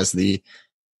to as the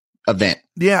event.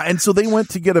 Yeah. And so they went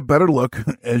to get a better look,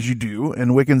 as you do.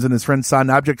 And Wickens and his friends saw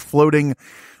an object floating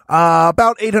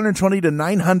about 820 to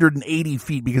 980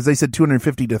 feet because they said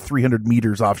 250 to 300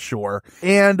 meters offshore.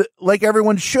 And like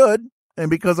everyone should, and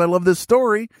because I love this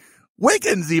story,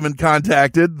 Wickens even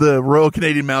contacted the Royal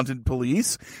Canadian Mounted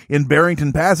Police in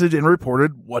Barrington Passage and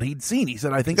reported what he'd seen. He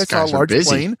said, I think I saw a large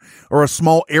plane or a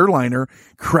small airliner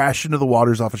crash into the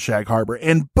waters off of Shag Harbor.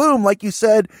 And boom, like you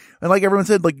said, and like everyone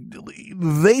said, like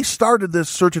they started this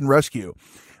search and rescue.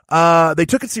 They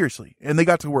took it seriously and they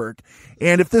got to work.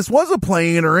 And if this was a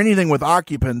plane or anything with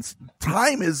occupants,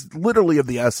 time is literally of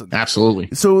the essence. Absolutely.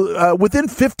 So, within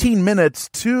 15 minutes,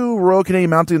 2 Royal Canadian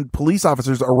Mounted Police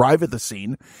officers arrive at the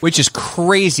scene. Which is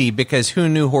crazy because who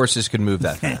knew horses could move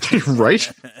that fast?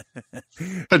 Right?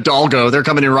 Hidalgo. They're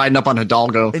coming in riding up on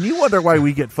Hidalgo. And you wonder why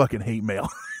we get fucking hate mail.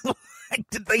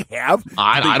 Did they have?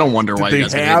 I don't wonder why you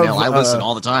guys get hate mail. I listen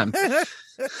all the time.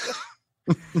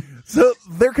 So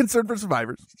they're concerned for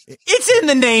survivors. It's in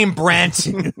the name, Brent.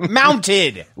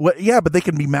 Mounted. Well, yeah, but they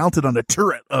can be mounted on a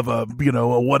turret of a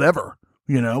whatever.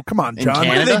 Come on, John.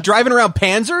 Are they driving around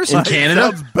Panzers? In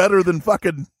Canada? Sounds better than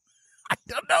fucking... I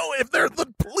don't know if they're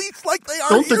the police like they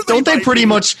are. Don't they pretty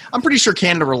much... I'm pretty sure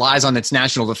Canada relies on its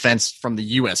national defense from the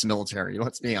U.S. military.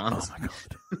 Let's be honest. Oh, my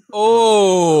God.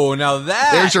 Oh, now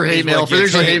that... There's your hate mail.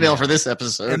 There's your hate mail for this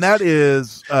episode. And that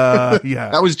is... yeah.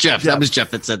 That was Jeff. That was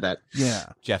Jeff that said that. Yeah.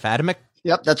 Jeff Adamick?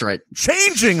 Yep, that's right.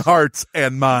 Changing hearts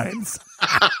and minds.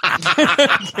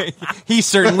 He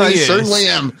certainly is. I certainly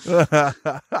am.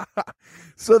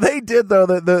 So they did, though,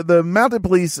 the Mounted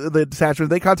Police, the detachment,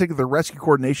 they contacted the Rescue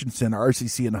Coordination Center,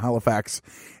 RCC, in Halifax,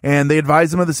 and they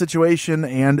advised them of the situation,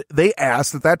 and they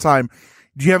asked at that time,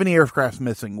 do you have any aircraft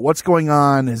missing? What's going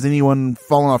on? Has anyone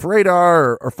fallen off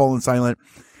radar or fallen silent?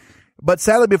 But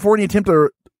sadly, before any attempt to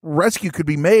rescue could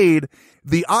be made,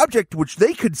 the object which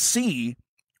they could see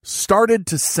started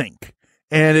to sink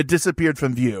and it disappeared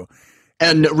from view.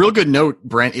 And a real good note,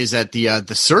 Brent, is that the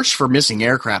search for missing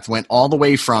aircraft went all the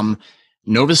way from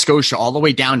Nova Scotia all the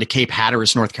way down to Cape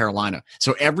Hatteras, North Carolina.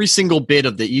 So every single bit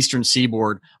of the eastern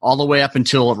seaboard, all the way up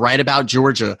until right about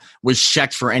Georgia, was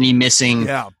checked for any missing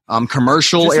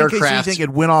commercial just in aircraft. Case you think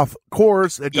it went off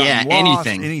course, it got lost,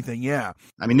 anything. Yeah.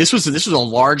 I mean, this was a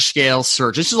large scale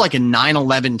search. This is like a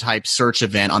 9/11 type search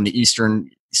event on the eastern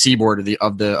seaboard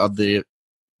of the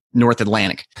North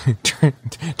Atlantic.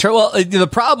 Well, the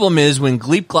problem is when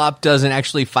Gleep Glop doesn't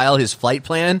actually file his flight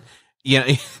plan,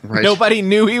 nobody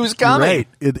knew he was coming. Right.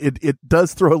 It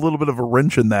does throw a little bit of a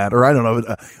wrench in that, or I don't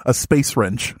know, a space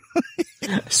wrench.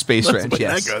 Space wrench,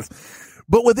 yes. That goes.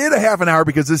 But within a half an hour,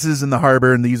 because this is in the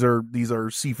harbor and these are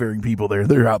seafaring people there,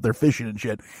 they're out there fishing and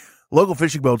shit. Local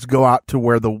fishing boats go out to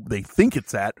where they think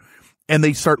it's at, and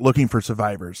they start looking for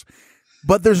survivors.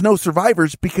 But there's no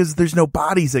survivors because there's no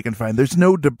bodies they can find. There's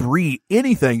no debris,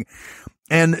 anything.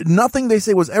 And nothing, they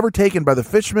say, was ever taken by the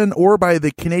fishermen or by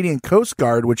the Canadian Coast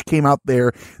Guard, which came out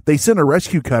there. They sent a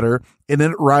rescue cutter, and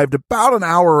it arrived about an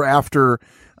hour after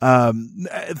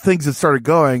things had started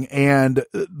going. And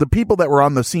the people that were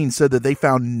on the scene said that they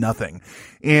found nothing.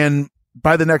 And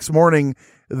by the next morning,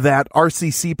 that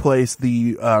RCC place,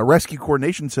 the Rescue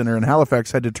Coordination Center in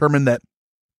Halifax, had determined that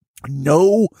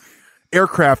no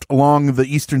aircraft along the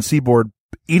eastern seaboard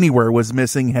anywhere was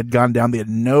missing, had gone down. They had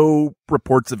no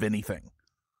reports of anything.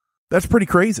 That's pretty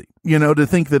crazy, to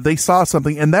think that they saw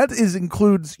something. And that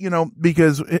includes,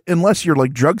 because unless you're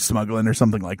like drug smuggling or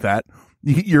something like that,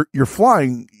 you're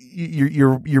flying,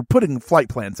 you're putting flight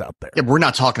plans out there. Yeah, we're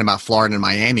not talking about Florida and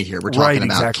Miami here. We're talking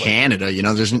about Canada.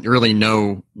 There's really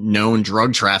no known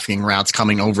drug trafficking routes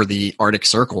coming over the Arctic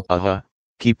Circle.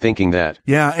 Keep thinking that.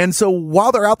 Yeah. And so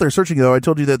while they're out there searching, though, I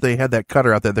told you that they had that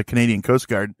cutter out there, the Canadian Coast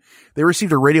Guard. They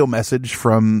received a radio message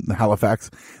from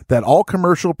Halifax that all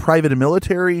commercial, private, and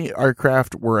military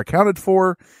aircraft were accounted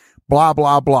for, blah,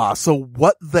 blah, blah. So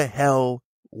what the hell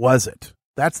was it?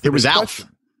 It was Alf.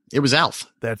 It was Alf.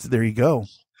 There you go.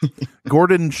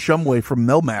 Gordon Shumway from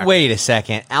Melmac. Wait a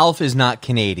second. Alf is not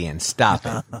Canadian. Stop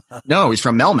it. No, he's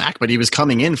from Melmac, but he was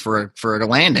coming in for a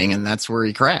landing, and that's where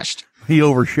he crashed. He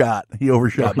overshot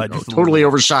by just totally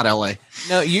overshot LA.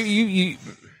 No, you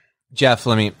Jeff,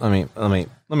 let me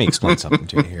explain something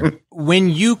to you here. When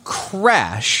you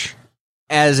crash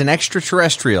as an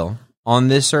extraterrestrial on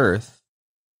this earth,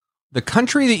 the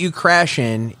country that you crash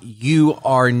in, you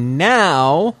are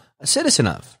now a citizen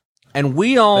of. And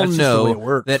we all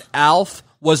know that Alf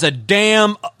was a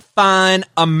damn fine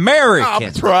American.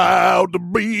 I'm proud to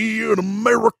be an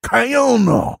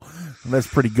American. That's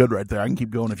pretty good right there. I can keep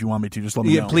going if you want me to. Just let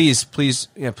me know. Please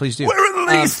do. Well,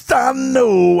 at least I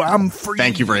know I'm free.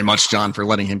 Thank you very much, John, for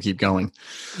letting him keep going.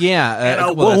 Yeah. And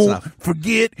I won't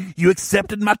forget you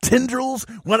accepted my tendrils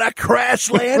when I crash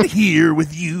land here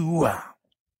with you.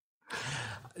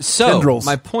 So,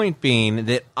 my point being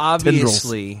that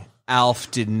obviously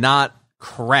Alf did not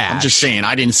crash. I'm just saying,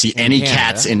 I didn't see any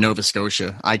cats in Nova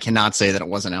Scotia. I cannot say that it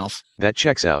wasn't Alf. That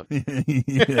checks out.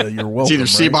 Yeah, you're welcome. It's either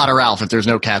Seabot or Alf if there's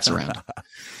no cats around.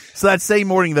 So that same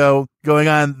morning, though, going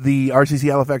on, the RCC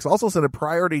Halifax also sent a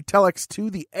priority telex to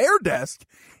the air desk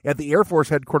at the Air Force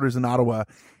headquarters in Ottawa.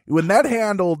 When that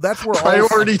handled, that's where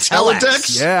priority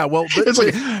telex. Yeah, well, it's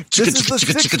like this is the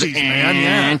 60s, man.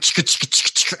 Yeah.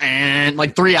 And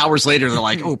like 3 hours later, they're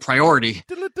like, "Oh, priority."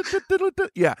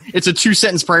 Yeah, it's a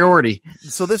 2-sentence priority.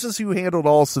 So this is who handled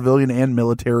all civilian and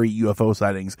military UFO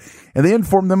sightings, and they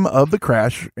informed them of the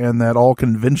crash and that all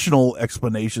conventional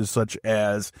explanations, such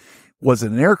as was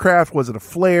it an aircraft, was it a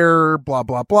flare, blah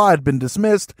blah blah, had been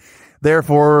dismissed.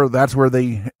 Therefore, that's where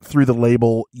they threw the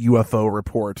label UFO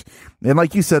report. And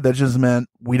like you said, that just meant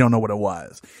we don't know what it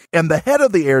was. And the head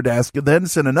of the air desk then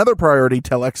sent another priority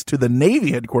telex to the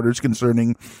Navy headquarters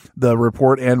concerning the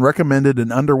report and recommended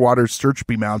an underwater search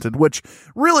be mounted, which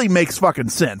really makes fucking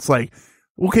sense. Like,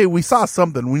 okay, we saw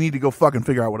something. We need to go fucking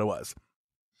figure out what it was.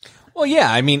 Well,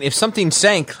 yeah, I mean, if something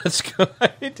sank, let's go.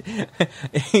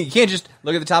 You can't just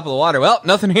look at the top of the water. Well,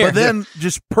 nothing here. But then,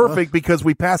 just perfect because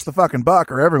we passed the fucking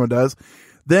buck, or everyone does.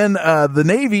 Then the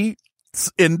Navy,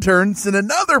 in turn, sent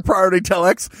another priority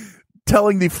telex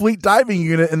telling the Fleet Diving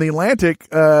Unit in the Atlantic,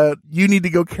 you need to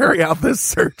go carry out this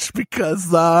search because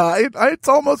it's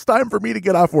almost time for me to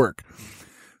get off work.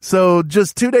 So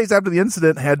just 2 days after the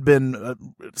incident had been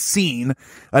seen,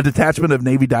 a detachment of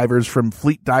Navy divers from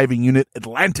Fleet Diving Unit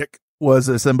Atlantic was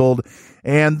assembled,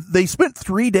 and they spent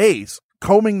 3 days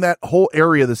combing that whole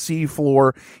area, the sea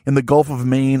floor in the Gulf of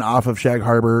Maine off of Shag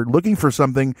Harbor, looking for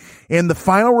something. And the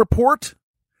final report,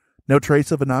 no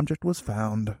trace of an object was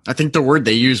found. I think the word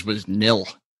they used was nil.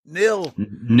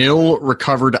 Nil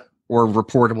recovered or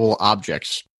reportable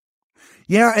objects.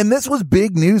 Yeah, and this was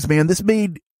big news, man. This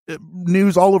made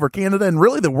news all over Canada and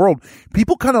really the world.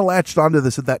 People kind of latched onto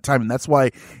this at that time, and that's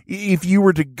why if you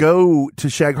were to go to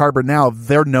Shag Harbor now,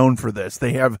 they're known for this.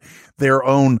 They have their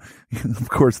own, of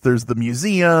course, there's the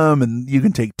museum, and you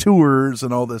can take tours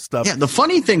and all this stuff. Yeah, the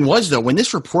funny thing was, though, when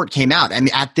this report came out, I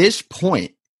mean, at this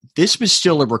point, this was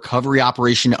still a recovery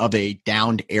operation of a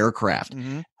downed aircraft.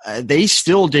 They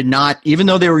still did not, even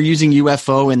though they were using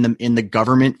UFO in the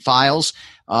government files,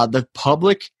 the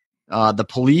public, the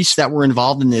police that were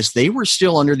involved in this, they were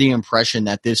still under the impression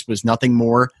that this was nothing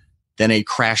more than a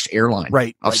crashed airline,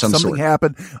 of some Something sort.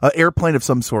 happened, an airplane of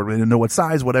some sort. We didn't know what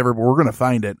size, whatever, but we're going to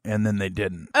find it, and then they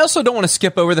didn't. I also don't want to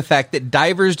skip over the fact that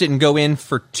divers didn't go in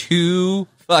for 2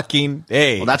 fucking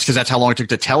days. Well, that's because that's how long it took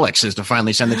the telexes to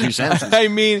finally send the 2 cents. I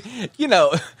mean,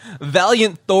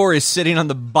 Valiant Thor is sitting on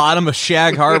the bottom of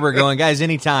Shag Harbor going, guys,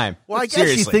 anytime. Well, I guess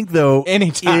Seriously. you think, though,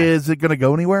 anytime. Is it going to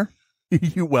go anywhere?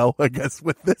 Well, I guess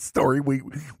with this story,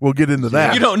 we'll get into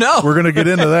that. You don't know. We're going to get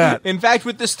into that. In fact,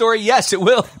 with this story, yes, it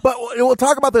will. But we'll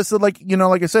talk about this. So like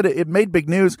I said, it made big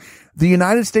news. The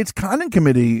United States Condon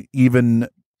Committee even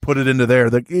put it into there.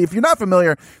 If you're not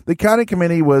familiar, the Condon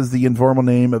Committee was the informal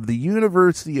name of the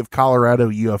University of Colorado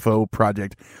UFO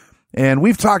Project. And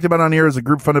we've talked about on here as a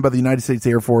group funded by the United States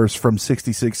Air Force from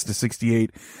 66 to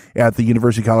 68 at the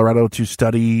University of Colorado to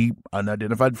study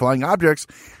unidentified flying objects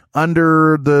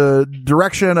under the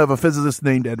direction of a physicist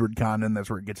named Edward Condon. That's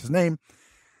where it gets his name.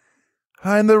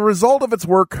 And the result of its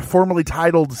work, formerly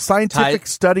titled Scientific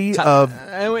Study of...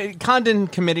 Condon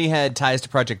Committee had ties to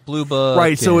Project Blue Book.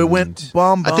 Right, so it went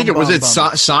bum, I think it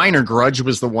was Sign or Grudge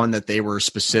was the one that they were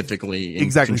specifically in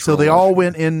Exactly. So control they of. all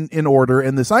went in order.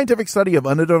 And the Scientific Study of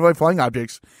Unidentified Flying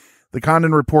Objects, the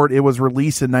Condon Report, it was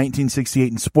released in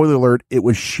 1968. And spoiler alert, it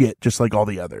was shit, just like all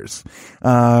the others.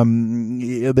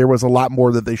 There was a lot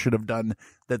more that they should have done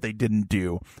that they didn't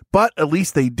do. But at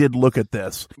least they did look at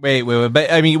this. Wait.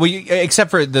 But I mean,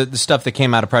 except for the stuff that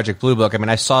came out of Project Blue Book, I mean,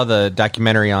 I saw the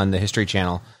documentary on the History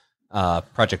Channel,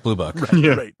 Project Blue Book.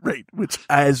 Right. Which,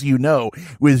 as you know,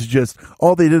 was just,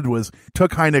 all they did was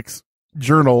took Hynek's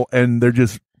journal and they're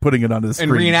just putting it on the screen.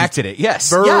 And reenacted it.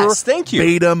 Yes. Yes, thank you.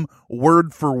 Verbatim,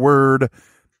 word for word,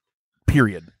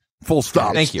 period. Full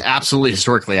stop. Thank you. Absolutely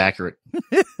historically accurate.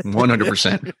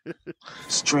 100%.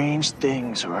 Strange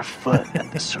things are afoot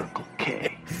at the Circle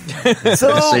K. So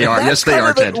Yes, they are. that's Yes, they kind are,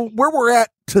 of Ted. Where we're at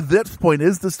to this point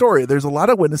is the story. There's a lot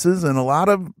of witnesses and a lot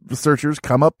of researchers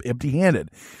come up empty-handed.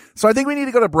 So I think we need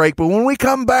to go to break. But when we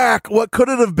come back, what could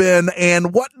it have been,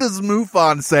 and what does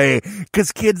MUFON say?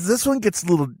 Because kids, this one gets a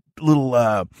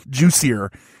little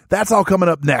juicier. That's all coming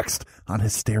up next on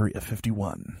Hysteria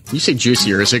 51. You say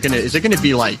juicier. Is it gonna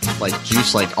be like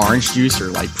juice, like orange juice, or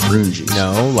like prune juice?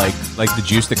 No, like the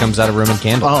juice that comes out of Roman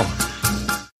candle.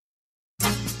 Oh,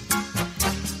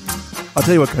 I'll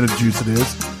tell you what kind of juice it is.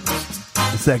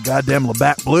 It's that goddamn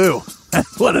Labatt Blue.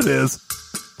 That's what it is.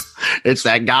 it's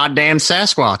that goddamn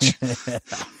Sasquatch.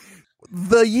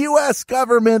 The U.S.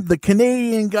 government, the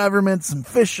Canadian government, some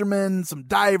fishermen, some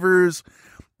divers,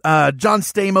 John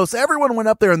Stamos, everyone went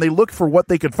up there and they looked for what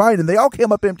they could find, and they all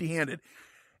came up empty-handed.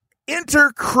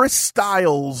 Enter Chris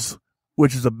Stiles,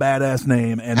 which is a badass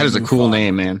name. And That is a cool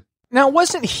name, man. Now,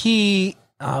 wasn't he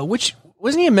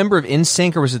wasn't he a member of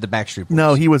NSYNC, or was it the Backstreet Boys?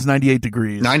 No, he was 98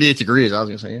 Degrees. 98 Degrees, I was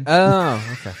going to say. Yeah.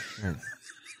 Oh, okay. All right.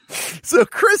 So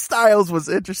Chris Stiles was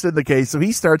interested in the case, so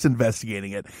he starts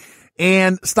investigating it.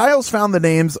 And Stiles found the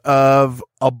names of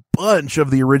a bunch of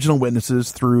the original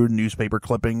witnesses through newspaper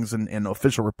clippings and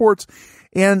official reports.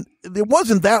 And it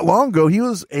wasn't that long ago. He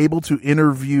was able to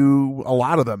interview a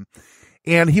lot of them.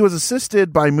 And he was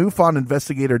assisted by MUFON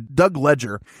investigator Doug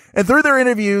Ledger. And through their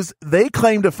interviews, they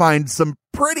claim to find some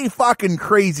pretty fucking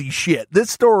crazy shit.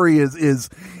 This story is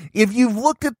if you've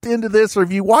looked into this or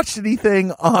if you watched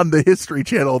anything on the History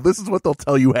Channel, this is what they'll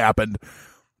tell you happened.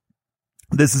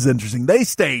 This is interesting. They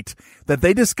state that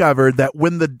they discovered that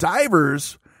when the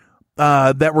divers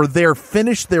that were there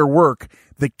finished their work,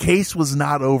 the case was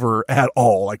not over at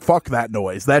all. Like, fuck that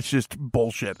noise. That's just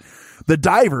bullshit. The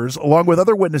divers, along with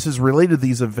other witnesses related to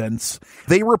these events,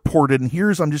 they reported, and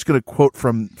I'm just going to quote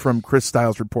from Chris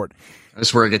Stiles' report.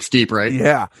 That's where it gets deep, right?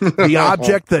 Yeah. The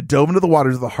object that dove into the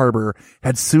waters of the harbor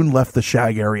had soon left the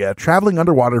Shag area, traveling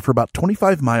underwater for about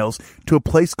 25 miles to a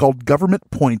place called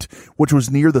Government Point, which was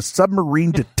near the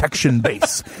submarine detection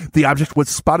base. The object was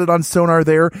spotted on sonar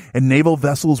there, and naval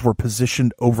vessels were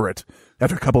positioned over it.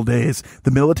 After a couple days,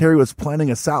 the military was planning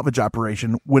a salvage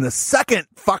operation when a second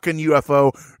fucking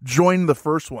UFO joined the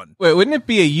first one. Wait, wouldn't it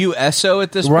be a USO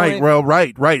at this Right, point? well,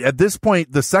 right. At this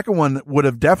point, the second one would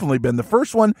have definitely been. The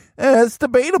first one, it's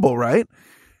debatable, right?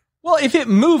 Well, if it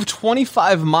moved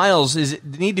 25 miles, does it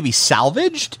need to be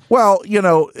salvaged? Well,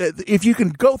 if you can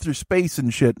go through space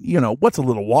and shit, what's a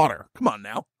little water? Come on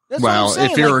now. That's what I'm Well,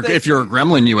 saying, if you're a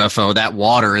gremlin UFO, that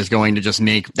water is going to just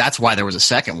make. That's why there was a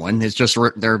second one. It's just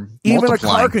they're Even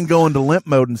multiplying. a car can go into limp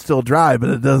mode and still drive,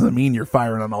 but it doesn't mean you're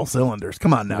firing on all cylinders.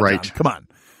 Come on now, Right. John. Come on.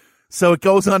 So it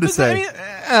goes on to say,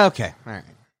 okay, all right,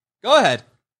 go ahead.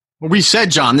 Well, we said,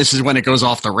 John, this is when it goes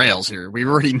off the rails here. We've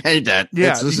already made that.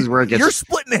 yeah, This is where it gets. You're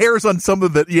splitting hairs on some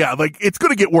of it. Yeah, like it's going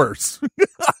to get worse.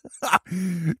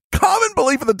 Common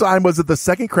belief at the time was that the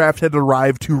second craft had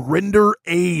arrived to render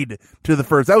aid to the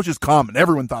first. That was just common.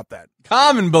 Everyone thought that.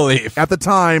 Common belief. At the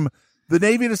time, the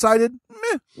Navy decided,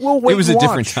 we'll wait. It was and a watch.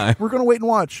 different time. We're going to wait and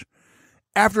watch.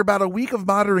 After about a week of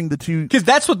monitoring the two, Because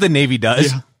that's what the Navy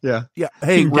does. Yeah.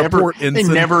 Hey, report They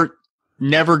ensign.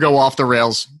 never go off the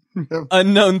rails.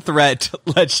 Unknown threat.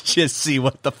 Let's just see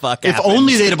what the fuck If happens.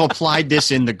 only they'd have applied this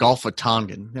in the Gulf of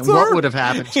Tonkin, then Sir? what would have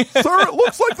happened? Sir, it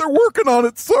looks like they're working on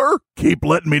it, sir. Keep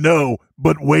letting me know,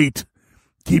 but wait.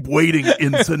 Keep waiting,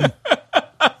 ensign.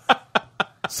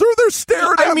 Sir, they're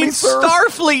staring at me, sir.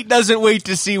 Starfleet doesn't wait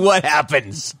to see what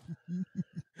happens.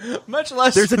 Much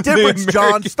less. There's a the difference, John.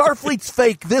 American- Starfleet's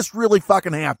fake. This really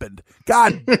fucking happened.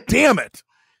 God damn it.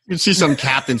 You see some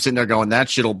captain sitting there going, that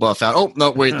shit'll buff out. Oh,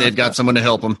 no, wait, they've got someone to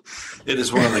help them. It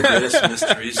is one of the greatest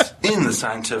mysteries in the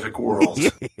scientific world.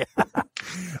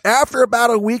 After about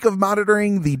a week of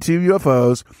monitoring the two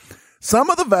UFOs, some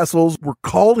of the vessels were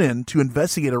called in to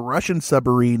investigate a Russian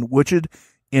submarine which had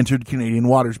entered Canadian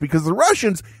waters, because the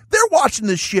Russians, they're watching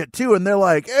this shit too, and they're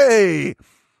like, hey,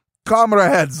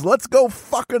 comrades, let's go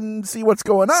fucking see what's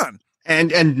going on.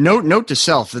 And note to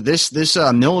self that this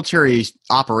military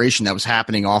operation that was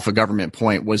happening off a government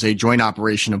point was a joint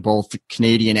operation of both the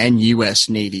Canadian and U.S.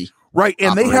 Navy. Right,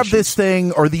 and they have this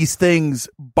thing or these things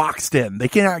boxed in. They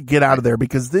cannot get out of there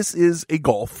because this is a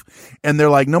Gulf, and they're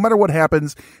like, no matter what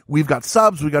happens, we've got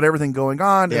subs, we got everything going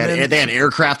on. They had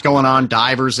aircraft going on,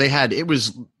 divers. It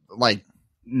was like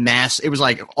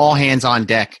all hands on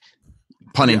deck,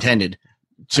 pun intended.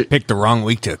 I picked the wrong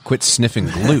week to quit sniffing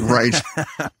glue. Right.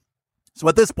 So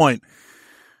at this point,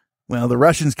 well, the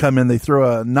Russians come in, they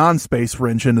throw a non-space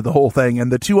wrench into the whole thing,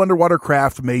 and the two underwater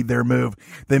craft made their move.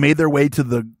 They made their way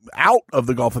to out of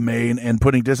the Gulf of Maine, and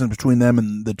putting distance between them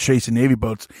and the chasing Navy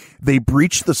boats, they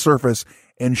breached the surface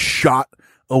and shot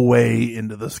away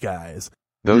into the skies.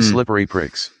 Those slippery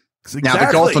pricks. Exactly. Now,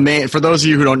 the Gulf of Maine, for those of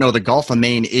you who don't know, the Gulf of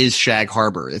Maine is Shag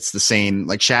Harbor. It's the same,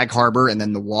 like Shag Harbor, and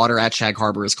then the water at Shag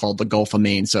Harbor is called the Gulf of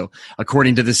Maine. So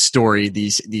according to this story,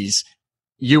 these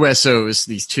USOs,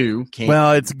 these two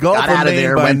it's Gulf got of out of Maine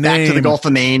there, by went back to the name, Gulf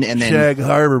of Maine, and then Shag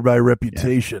Harbor by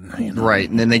reputation. Yeah. Right,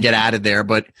 and then they get out of there.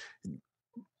 But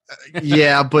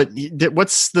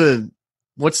what's the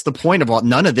point of all?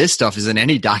 None of this stuff is in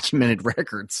any documented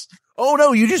records. Oh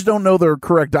no, you just don't know the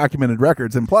correct documented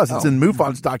records, and plus it's in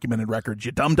MUFON's documented records.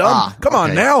 You dum-dum. Come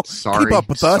on now, Sorry. keep up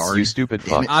with us. You stupid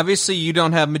fuck. Obviously, you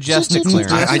don't have majestic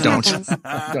clearance. I don't.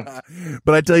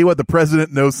 But I tell you what, the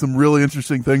president knows some really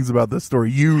interesting things about this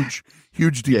story. Huge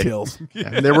details.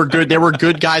 Yeah, they were good. There were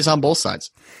good guys on both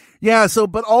sides. Yeah, so,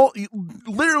 but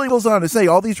literally goes on to say,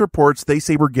 all these reports, they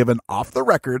say, were given off the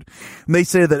record. And they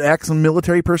say that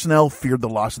ex-military personnel feared the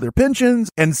loss of their pensions,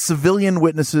 and civilian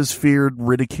witnesses feared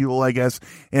ridicule, I guess.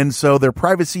 And so their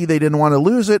privacy, they didn't want to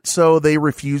lose it, so they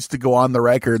refused to go on the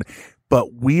record.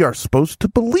 But we are supposed to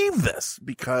believe this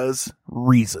because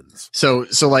reasons. So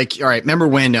like, all right, remember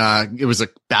when it was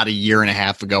about a year and a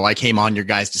half ago, I came on your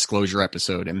guys' disclosure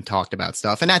episode and talked about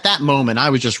stuff. And at that moment,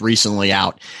 I was just recently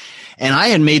out. And I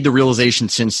had made the realization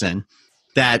since then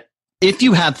that if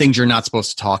you have things you're not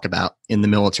supposed to talk about in the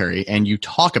military and you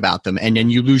talk about them and then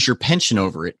you lose your pension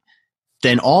over it,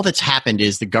 then all that's happened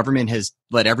is the government has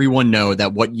let everyone know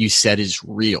that what you said is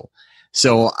real.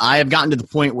 So I have gotten to the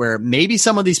point where maybe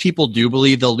some of these people do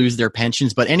believe they'll lose their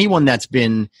pensions, but anyone that's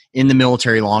been in the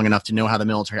military long enough to know how the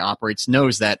military operates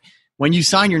knows that when you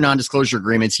sign your non-disclosure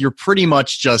agreements, you're pretty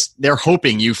much they're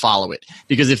hoping you follow it.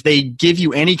 Because if they give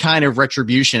you any kind of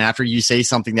retribution after you say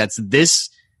something that's this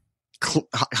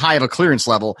high of a clearance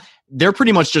level, they're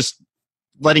pretty much just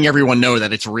letting everyone know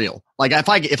that it's real. Like if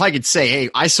I could say, hey,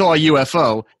 I saw a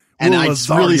UFO and I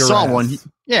really saw one.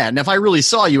 Yeah. And if I really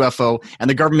saw a UFO and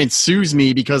the government sues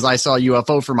me because I saw a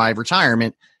UFO for my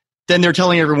retirement, then they're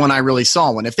telling everyone I really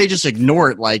saw one. If they just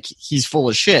ignore it like he's full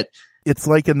of shit, It's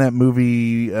like in that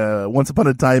movie, Once Upon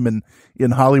a Time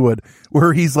in Hollywood,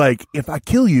 where he's like, if I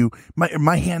kill you,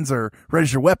 my hands are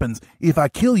registered weapons. If I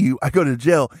kill you, I go to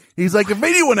jail. He's like, if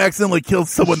anyone accidentally kills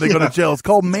someone, they go to jail. It's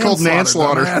called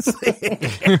manslaughter.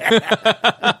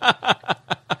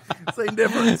 Same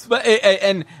difference. But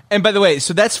and by the way,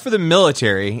 so that's for the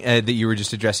military that you were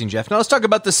just addressing, Jeff. Now let's talk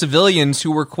about the civilians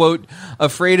who were, quote,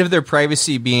 afraid of their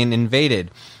privacy being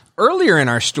invaded. Earlier in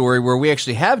our story, where we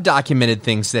actually have documented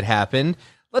things that happened,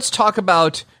 let's talk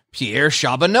about Pierre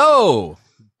Charbonneau,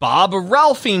 Bob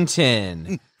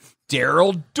Ralphington,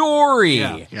 Daryl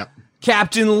Dorey,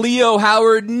 Captain Leo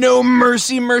Howard, No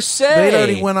Mercy Merced. They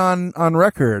already went on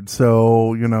record,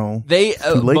 so they. it's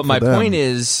too late But my for them. point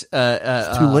is,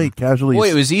 it's too late. Casualties. Boy,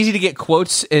 it was easy to get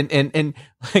quotes, and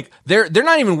like they're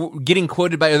not even getting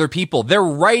quoted by other people. They're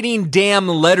writing damn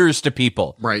letters to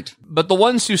people, right? But the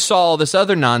ones who saw all this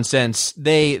other nonsense,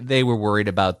 they were worried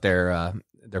about their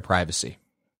privacy.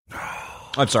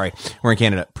 I'm sorry, we're in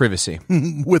Canada. Privacy.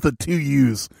 With a 2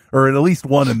 U's, or at least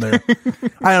one in there.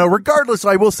 I don't know. Regardless,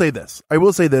 I will say this.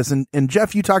 And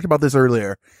Jeff, you talked about this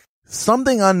earlier.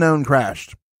 Something unknown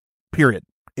crashed, period,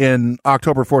 in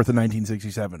October 4th of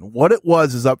 1967. What it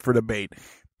was is up for debate.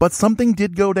 But something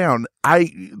did go down.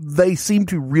 They seem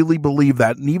to really believe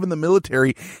that. And even the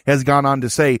military has gone on to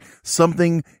say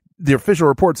something. The official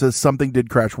report says something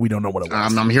did crash. We don't know what it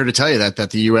was. I'm here to tell you that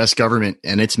the U.S. government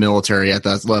and its military at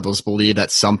those levels believe that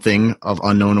something of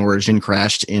unknown origin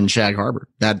crashed in Shag Harbor.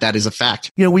 That is a fact.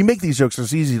 We make these jokes.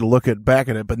 It's easy to look back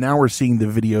at it, but now we're seeing the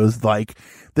videos like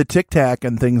the Tic Tac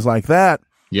and things like that.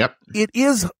 Yep. It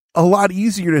is a lot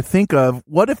easier to think of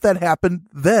what if that happened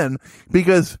then,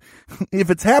 because if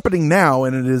it's happening now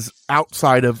and it is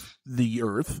outside of the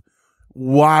Earth,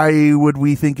 why would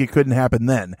we think it couldn't happen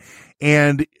then?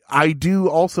 And I do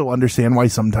also understand why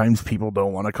sometimes people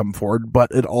don't want to come forward,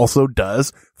 but it also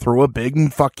does throw a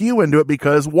big fuck you into it,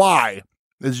 because why?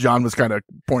 As John was kind of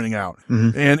pointing out.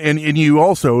 Mm-hmm. And you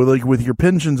also, like with your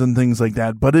pensions and things like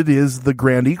that, but it is the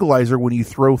grand equalizer when you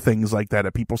throw things like that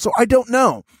at people. So I don't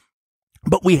know,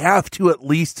 but we have to at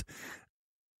least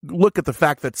look at the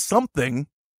fact that something,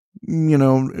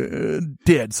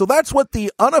 did. So that's what the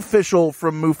unofficial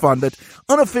from MUFON, that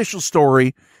unofficial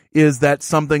story is, that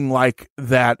something like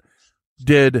that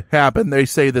did happen. They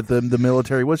say that the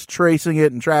military was tracing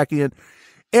it and tracking it.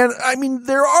 And I mean,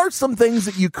 there are some things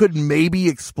that you could maybe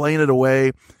explain it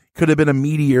away. Could have been a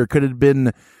meteor, could have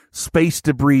been space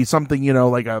debris, something,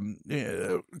 like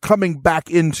coming back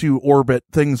into orbit,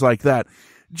 things like that.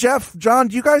 Jeff, John,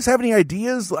 do you guys have any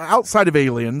ideas outside of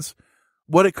aliens,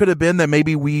 what it could have been that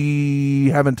maybe we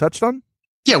haven't touched on?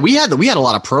 Yeah, we had a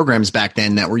lot of programs back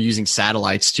then that were using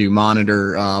satellites to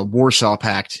monitor Warsaw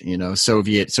Pact,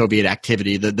 Soviet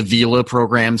activity. The Vela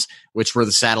programs, which were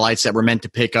the satellites that were meant to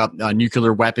pick up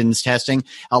nuclear weapons testing.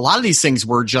 A lot of these things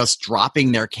were just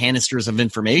dropping their canisters of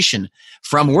information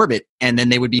from orbit, and then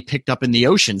they would be picked up in the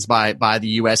oceans by the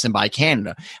U.S. and by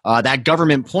Canada. That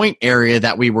Government Point area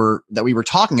that we were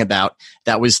talking about,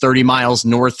 that was 30 miles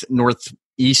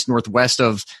northeast, northwest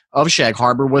of Shag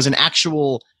Harbor, was an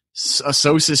actual a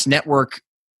SOSUS network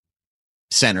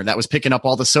center that was picking up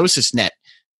all the SOSUS net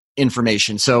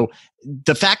information. So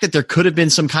the fact that there could have been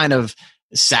some kind of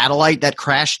satellite that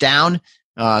crashed down,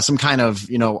 some kind of,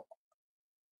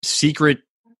 secret,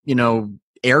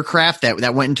 aircraft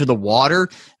that went into the water,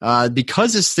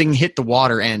 because this thing hit the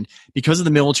water and because of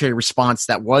the military response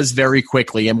that was very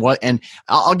quickly, and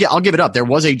I'll give it up. There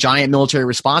was a giant military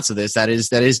response to this that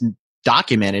is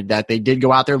documented, that they did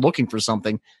go out there looking for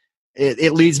something.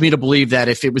 It leads me to believe that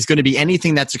if it was going to be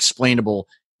anything that's explainable,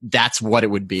 that's what it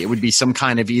would be. It would be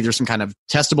either some kind of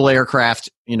testable aircraft,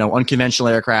 unconventional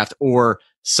aircraft, or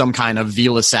some kind of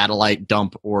Vela satellite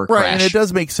dump or crash. Right, and it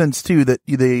does make sense too that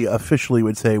they officially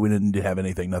would say we didn't have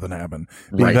anything, nothing happened,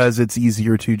 because it's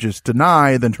easier to just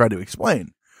deny than try to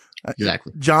explain.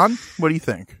 Exactly. John, what do you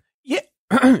think? Yeah.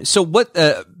 So what,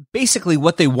 basically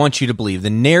what they want you to believe, the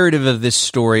narrative of this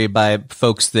story by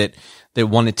folks that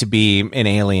want it to be an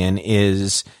alien,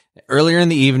 is earlier in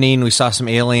the evening, we saw some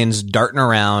aliens darting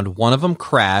around. One of them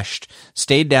crashed,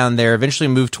 stayed down there, eventually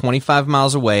moved 25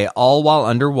 miles away, all while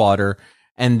underwater.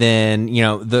 And then,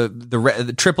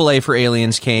 the AAA for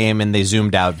aliens came and they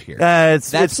zoomed out of here. It's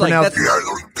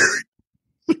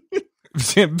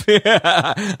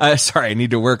sorry, I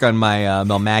need to work on my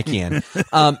Melmacian.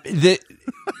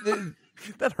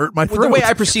 That hurt my throat. The way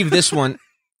I perceive this one,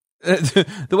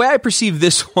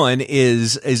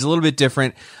 is a little bit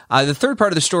different. The third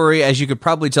part of the story, as you could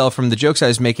probably tell from the jokes I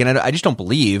was making, I just don't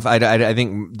believe. I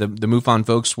think the MUFON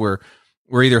folks were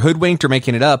were either hoodwinked or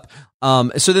making it up.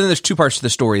 So then there's two parts to the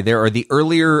story. There are the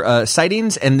earlier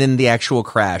sightings and then the actual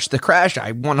crash. The crash,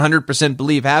 I 100%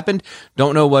 believe happened.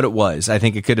 Don't know what it was. I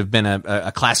think it could have been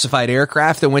a classified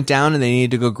aircraft that went down and they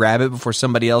needed to go grab it before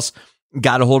somebody else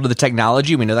got a hold of the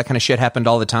technology. We know that kind of shit happened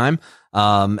all the time.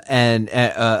 It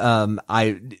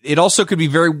also could be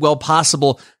very well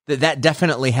possible that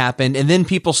definitely happened. And then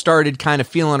people started kind of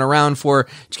feeling around for,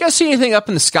 did you guys see anything up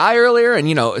in the sky earlier?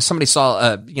 And, somebody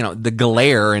saw, the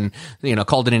glare and,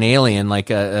 called it an alien, like,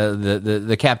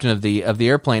 the captain of the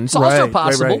airplane. It's also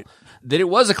possible. Right. That it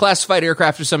was a classified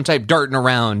aircraft of some type darting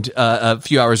around a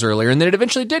few hours earlier, and then it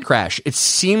eventually did crash. That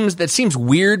seems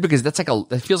weird because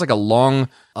that feels like a long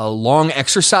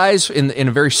exercise in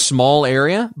a very small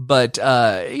area. But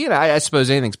I suppose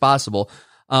anything's possible.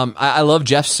 I love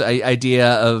Jeff's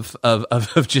idea of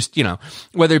just,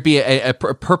 whether it be a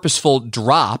purposeful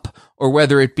drop or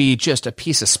whether it be just a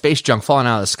piece of space junk falling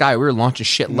out of the sky. We were launching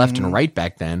shit left and right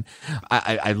back then.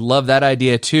 I love that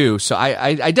idea too. So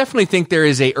I definitely think there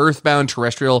is a earthbound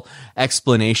terrestrial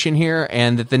explanation here,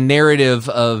 and that the narrative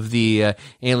of the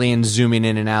aliens zooming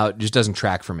in and out just doesn't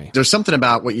track for me. There's something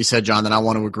about what you said, John, that I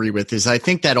want to agree with. Is I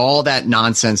think that all that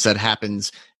nonsense that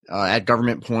happens at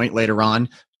Government Point later on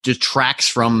detracts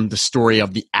from the story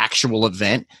of the actual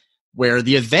event, where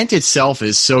the event itself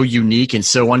is so unique and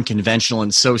so unconventional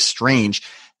and so strange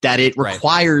that it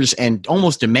requires and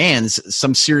almost demands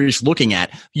some serious looking at.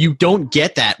 You don't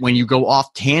get that when you go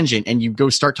off tangent and you go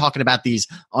start talking about these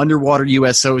underwater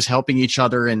USOs helping each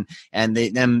other and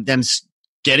them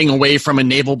getting away from a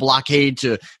naval blockade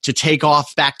to take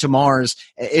off back to Mars.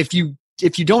 If you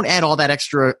don't add all that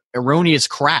extra erroneous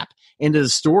crap into the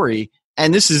story,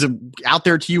 and this is out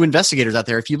there to you investigators out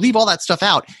there, if you leave all that stuff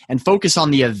out and focus on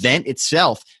the event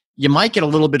itself, you might get a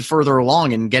little bit further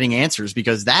along in getting answers,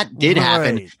 because that did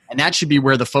happen, and that should be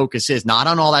where the focus is, not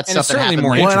on all that stuff that happened.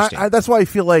 More interesting. That's why I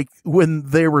feel like when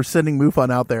they were sending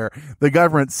MUFON out there, the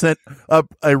government sent up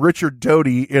a Richard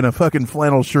Doty in a fucking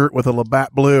flannel shirt with a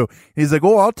Labatt Blue. He's like,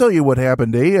 "Oh, I'll tell you what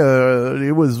happened.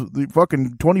 It was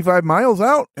fucking 25 miles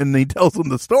out," and he tells them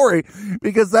the story,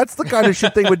 because that's the kind of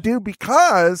shit they would do,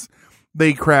 because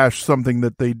they crashed something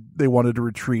that they wanted to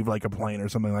retrieve, like a plane or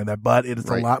something like that. But it is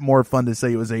a lot more fun to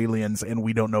say it was aliens, and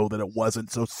we don't know that it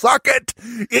wasn't. So suck it.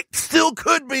 It still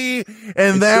could be.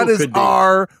 And that is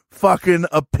our fucking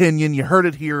opinion. You heard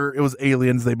it here. It was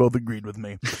aliens. They both agreed with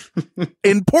me.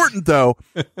 Important, though.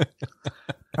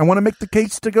 I want to make the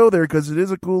case to go there because it is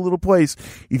a cool little place.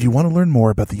 If you want to learn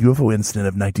more about the UFO incident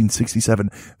of 1967,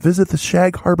 visit the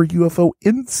Shag Harbor UFO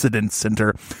Incident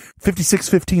Center,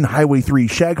 5615 Highway 3,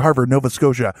 Shag Harbor, Nova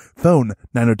Scotia. Phone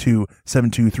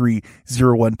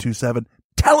 902-723-0127.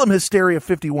 Tell them Hysteria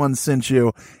 51 sent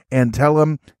you, and tell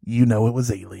them you know it was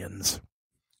aliens.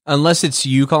 Unless it's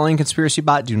you calling Conspiracy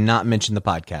Bot, do not mention the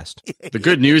podcast. The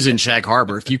good news in Shag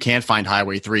Harbor, if you can't find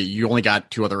Highway 3, you only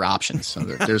got two other options. So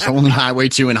there's only Highway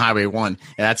 2 and Highway 1. And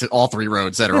that's all three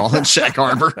roads that are all in Shag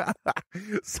Harbor.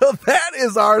 So that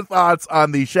is our thoughts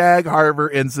on the Shag Harbor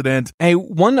incident. Hey,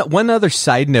 one other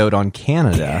side note on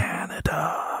Canada.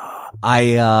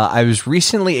 I was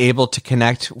recently able to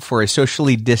connect for a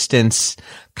socially distanced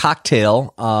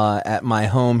cocktail at my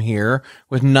home here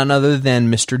with none other than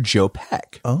Mr. Joe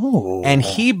Peck. Oh. And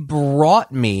he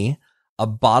brought me a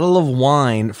bottle of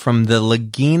wine from the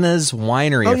Lagina's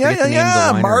Winery. Oh, I forget the name of the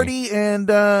winery. Marty and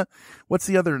what's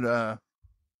the other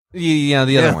the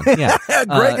other one. Yeah.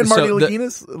 Greg and Marty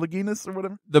Laginas or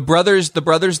whatever. The brothers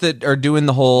that are doing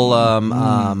the whole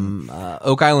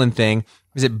Oak Island thing.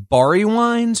 Is it Barry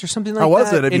Wines or something like that? How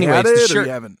was it? Have you had it or you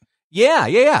haven't?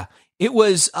 Yeah. It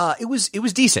was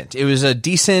decent. It was a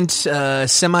decent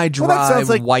semi-dry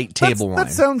white table wine.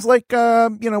 That sounds like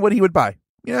what he would buy.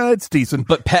 Yeah, it's decent.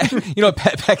 But Peck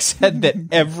said that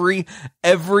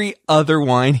every other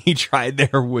wine he tried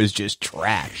there was just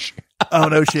trash. Oh,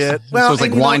 no shit. Well, so it's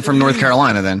like wine from North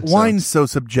Carolina then. Wine's so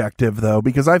subjective, though,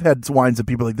 because I've had wines that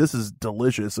people are like, this is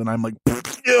delicious, and I'm like,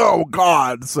 oh,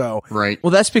 God. So right. Well,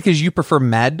 that's because you prefer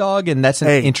Mad Dog, and that's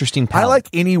an interesting palate. I like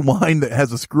any wine that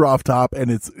has a screw-off top,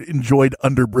 and it's enjoyed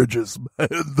under bridges.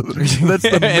 That's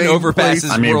the main and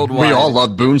overpasses worldwide. We all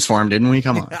loved Boone's Farm, didn't we?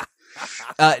 Come on.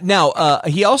 Now,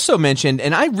 he also mentioned,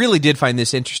 and I really did find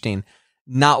this interesting,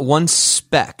 not one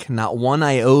speck, not one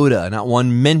iota, not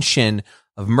one mention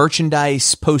of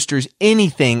merchandise, posters,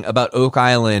 anything about Oak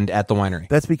Island at the winery.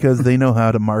 That's because they know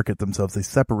how to market themselves. They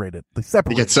separate it.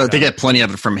 They get plenty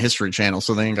of it from History Channel,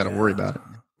 so they ain't got to worry about it.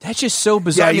 That's just so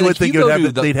bizarre. Yeah, you would think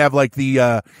they'd have like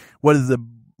the what is the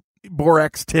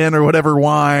Borax 10 or whatever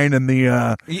wine, and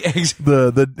the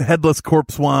headless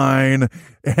corpse wine,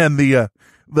 and the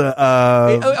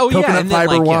coconut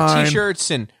fiber wine,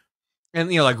 t-shirts and And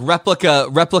like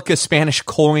replica Spanish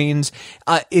coins.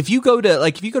 If you go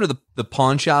to the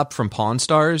pawn shop from Pawn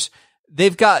Stars,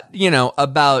 they've got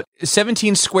about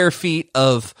 17 square feet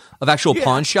of actual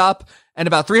pawn shop and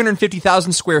about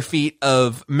 350,000 square feet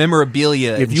of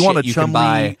memorabilia. If you want a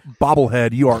Chumley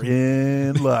bobblehead, you are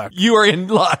in luck. You are in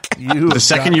luck. The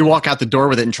second you walk out the door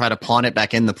with it and try to pawn it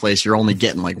back in the place, you're only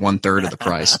getting like 1/3 of the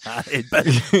price.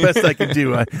 Best I can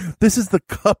do. This is the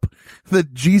cup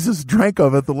that Jesus drank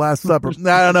of at the Last Supper.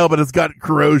 I don't know, but it's got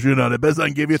corrosion on it. Best I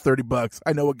can give you $30.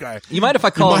 I know a guy. You mind if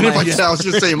I call? I was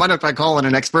just saying, you mind if I call in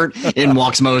an expert? In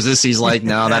walks Moses. He's like,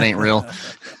 no, that ain't real.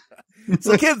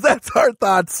 So, kids, that's our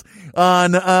thoughts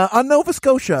on Nova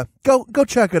Scotia. Go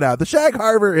check it out. The Shag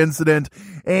Harbour incident.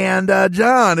 And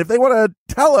John, if they want to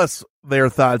tell us their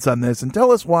thoughts on this and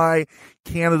tell us why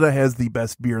Canada has the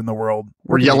best beer in the world,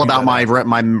 or yell about my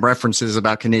references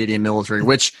about Canadian military,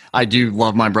 which I do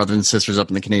love my brothers and sisters up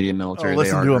in the Canadian military.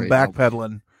 Listen to them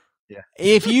backpedaling. Yeah.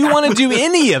 If you want to do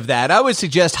any of that, I would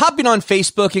suggest hopping on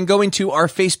Facebook and going to our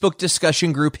Facebook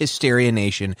discussion group, Hysteria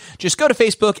Nation. Just go to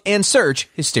Facebook and search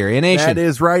Hysteria Nation. That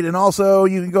is right. And also,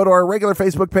 you can go to our regular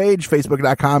Facebook page,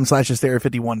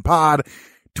 facebook.com/Hysteria51pod.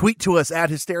 Tweet to us at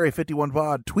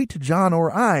Hysteria51pod. Tweet to John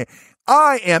or I.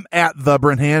 I am at The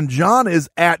Brenhan. John is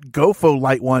at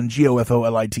GoFoLite1,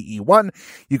 GoFoLite1.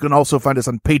 You can also find us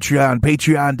on Patreon,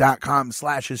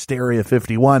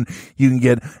 patreon.com/Hysteria51. You can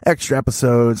get extra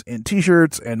episodes and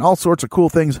t-shirts and all sorts of cool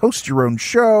things. Host your own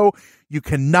show. You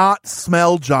cannot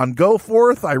smell John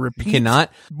Goforth. I repeat. You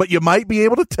cannot. But you might be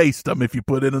able to taste them if you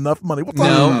put in enough money.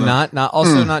 No,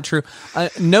 not true.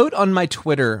 Note on my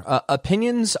Twitter,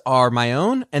 opinions are my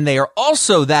own, and they are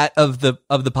also that of the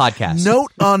podcast.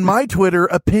 Note on my Twitter,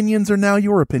 opinions are now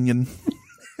your opinion.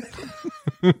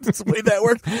 That's the way that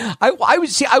works.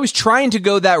 I was trying to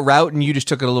go that route, and you just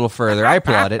took it a little further. I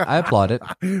applaud it.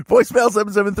 Voicemail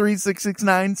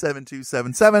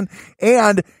 773-669-7277.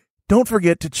 And don't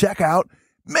forget to check out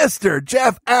Mr.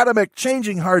 Jeff Atomic,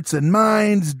 Changing Hearts and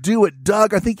Minds. Do it,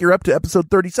 Doug. I think you're up to episode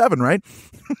 37, right?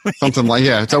 Something like,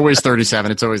 yeah, it's always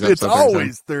 37. It's always episode 37. It's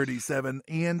always 37.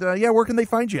 And where can they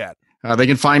find you at? They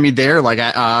can find me there, like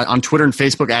on Twitter and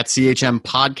Facebook at CHM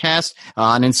Podcast,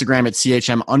 on Instagram at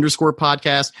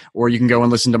CHM_podcast, or you can go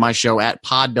and listen to my show at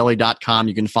podbelly.com.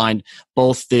 You can find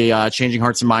both the Changing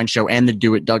Hearts and Minds show and the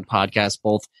Do It Doug podcast,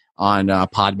 both on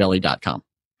podbelly.com.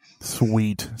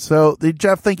 Sweet. So,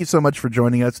 Jeff, thank you so much for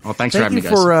joining us. Well, thanks for having me,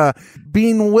 guys. Thank you for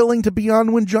being willing to be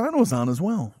on when John was on as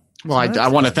well. Well, I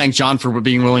want to thank John for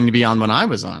being willing to be on when I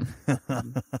was on.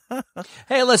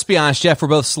 Hey, let's be honest, Jeff. We're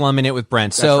both slumming it with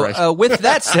Brent. That's right. With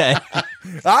that said,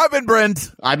 I've been Brent.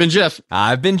 I've been Jeff.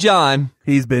 I've been John.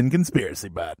 He's been Conspiracy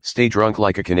Bot. Stay drunk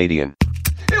like a Canadian.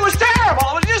 It was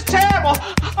terrible. It was just terrible.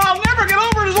 I'll never get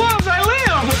over it as long as I live.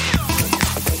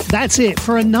 That's it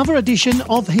for another edition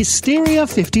of Hysteria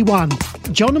 51.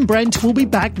 John and Brent will be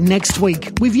back next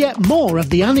week with yet more of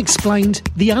the unexplained,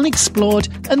 the unexplored,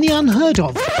 and the unheard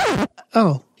of.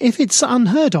 Oh, if it's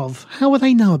unheard of, how will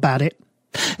they know about it?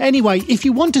 Anyway, if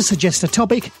you want to suggest a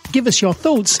topic, give us your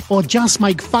thoughts, or just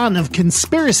make fun of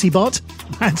Conspiracy Bot,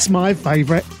 that's my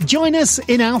favourite. Join us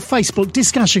in our Facebook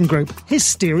discussion group,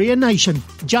 Hysteria Nation.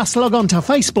 Just log on to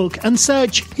Facebook and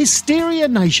search Hysteria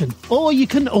Nation, or you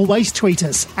can always tweet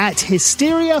us at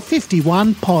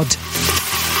Hysteria51pod.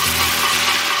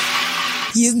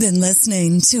 You've been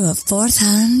listening to a Fourth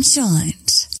Hand Joint.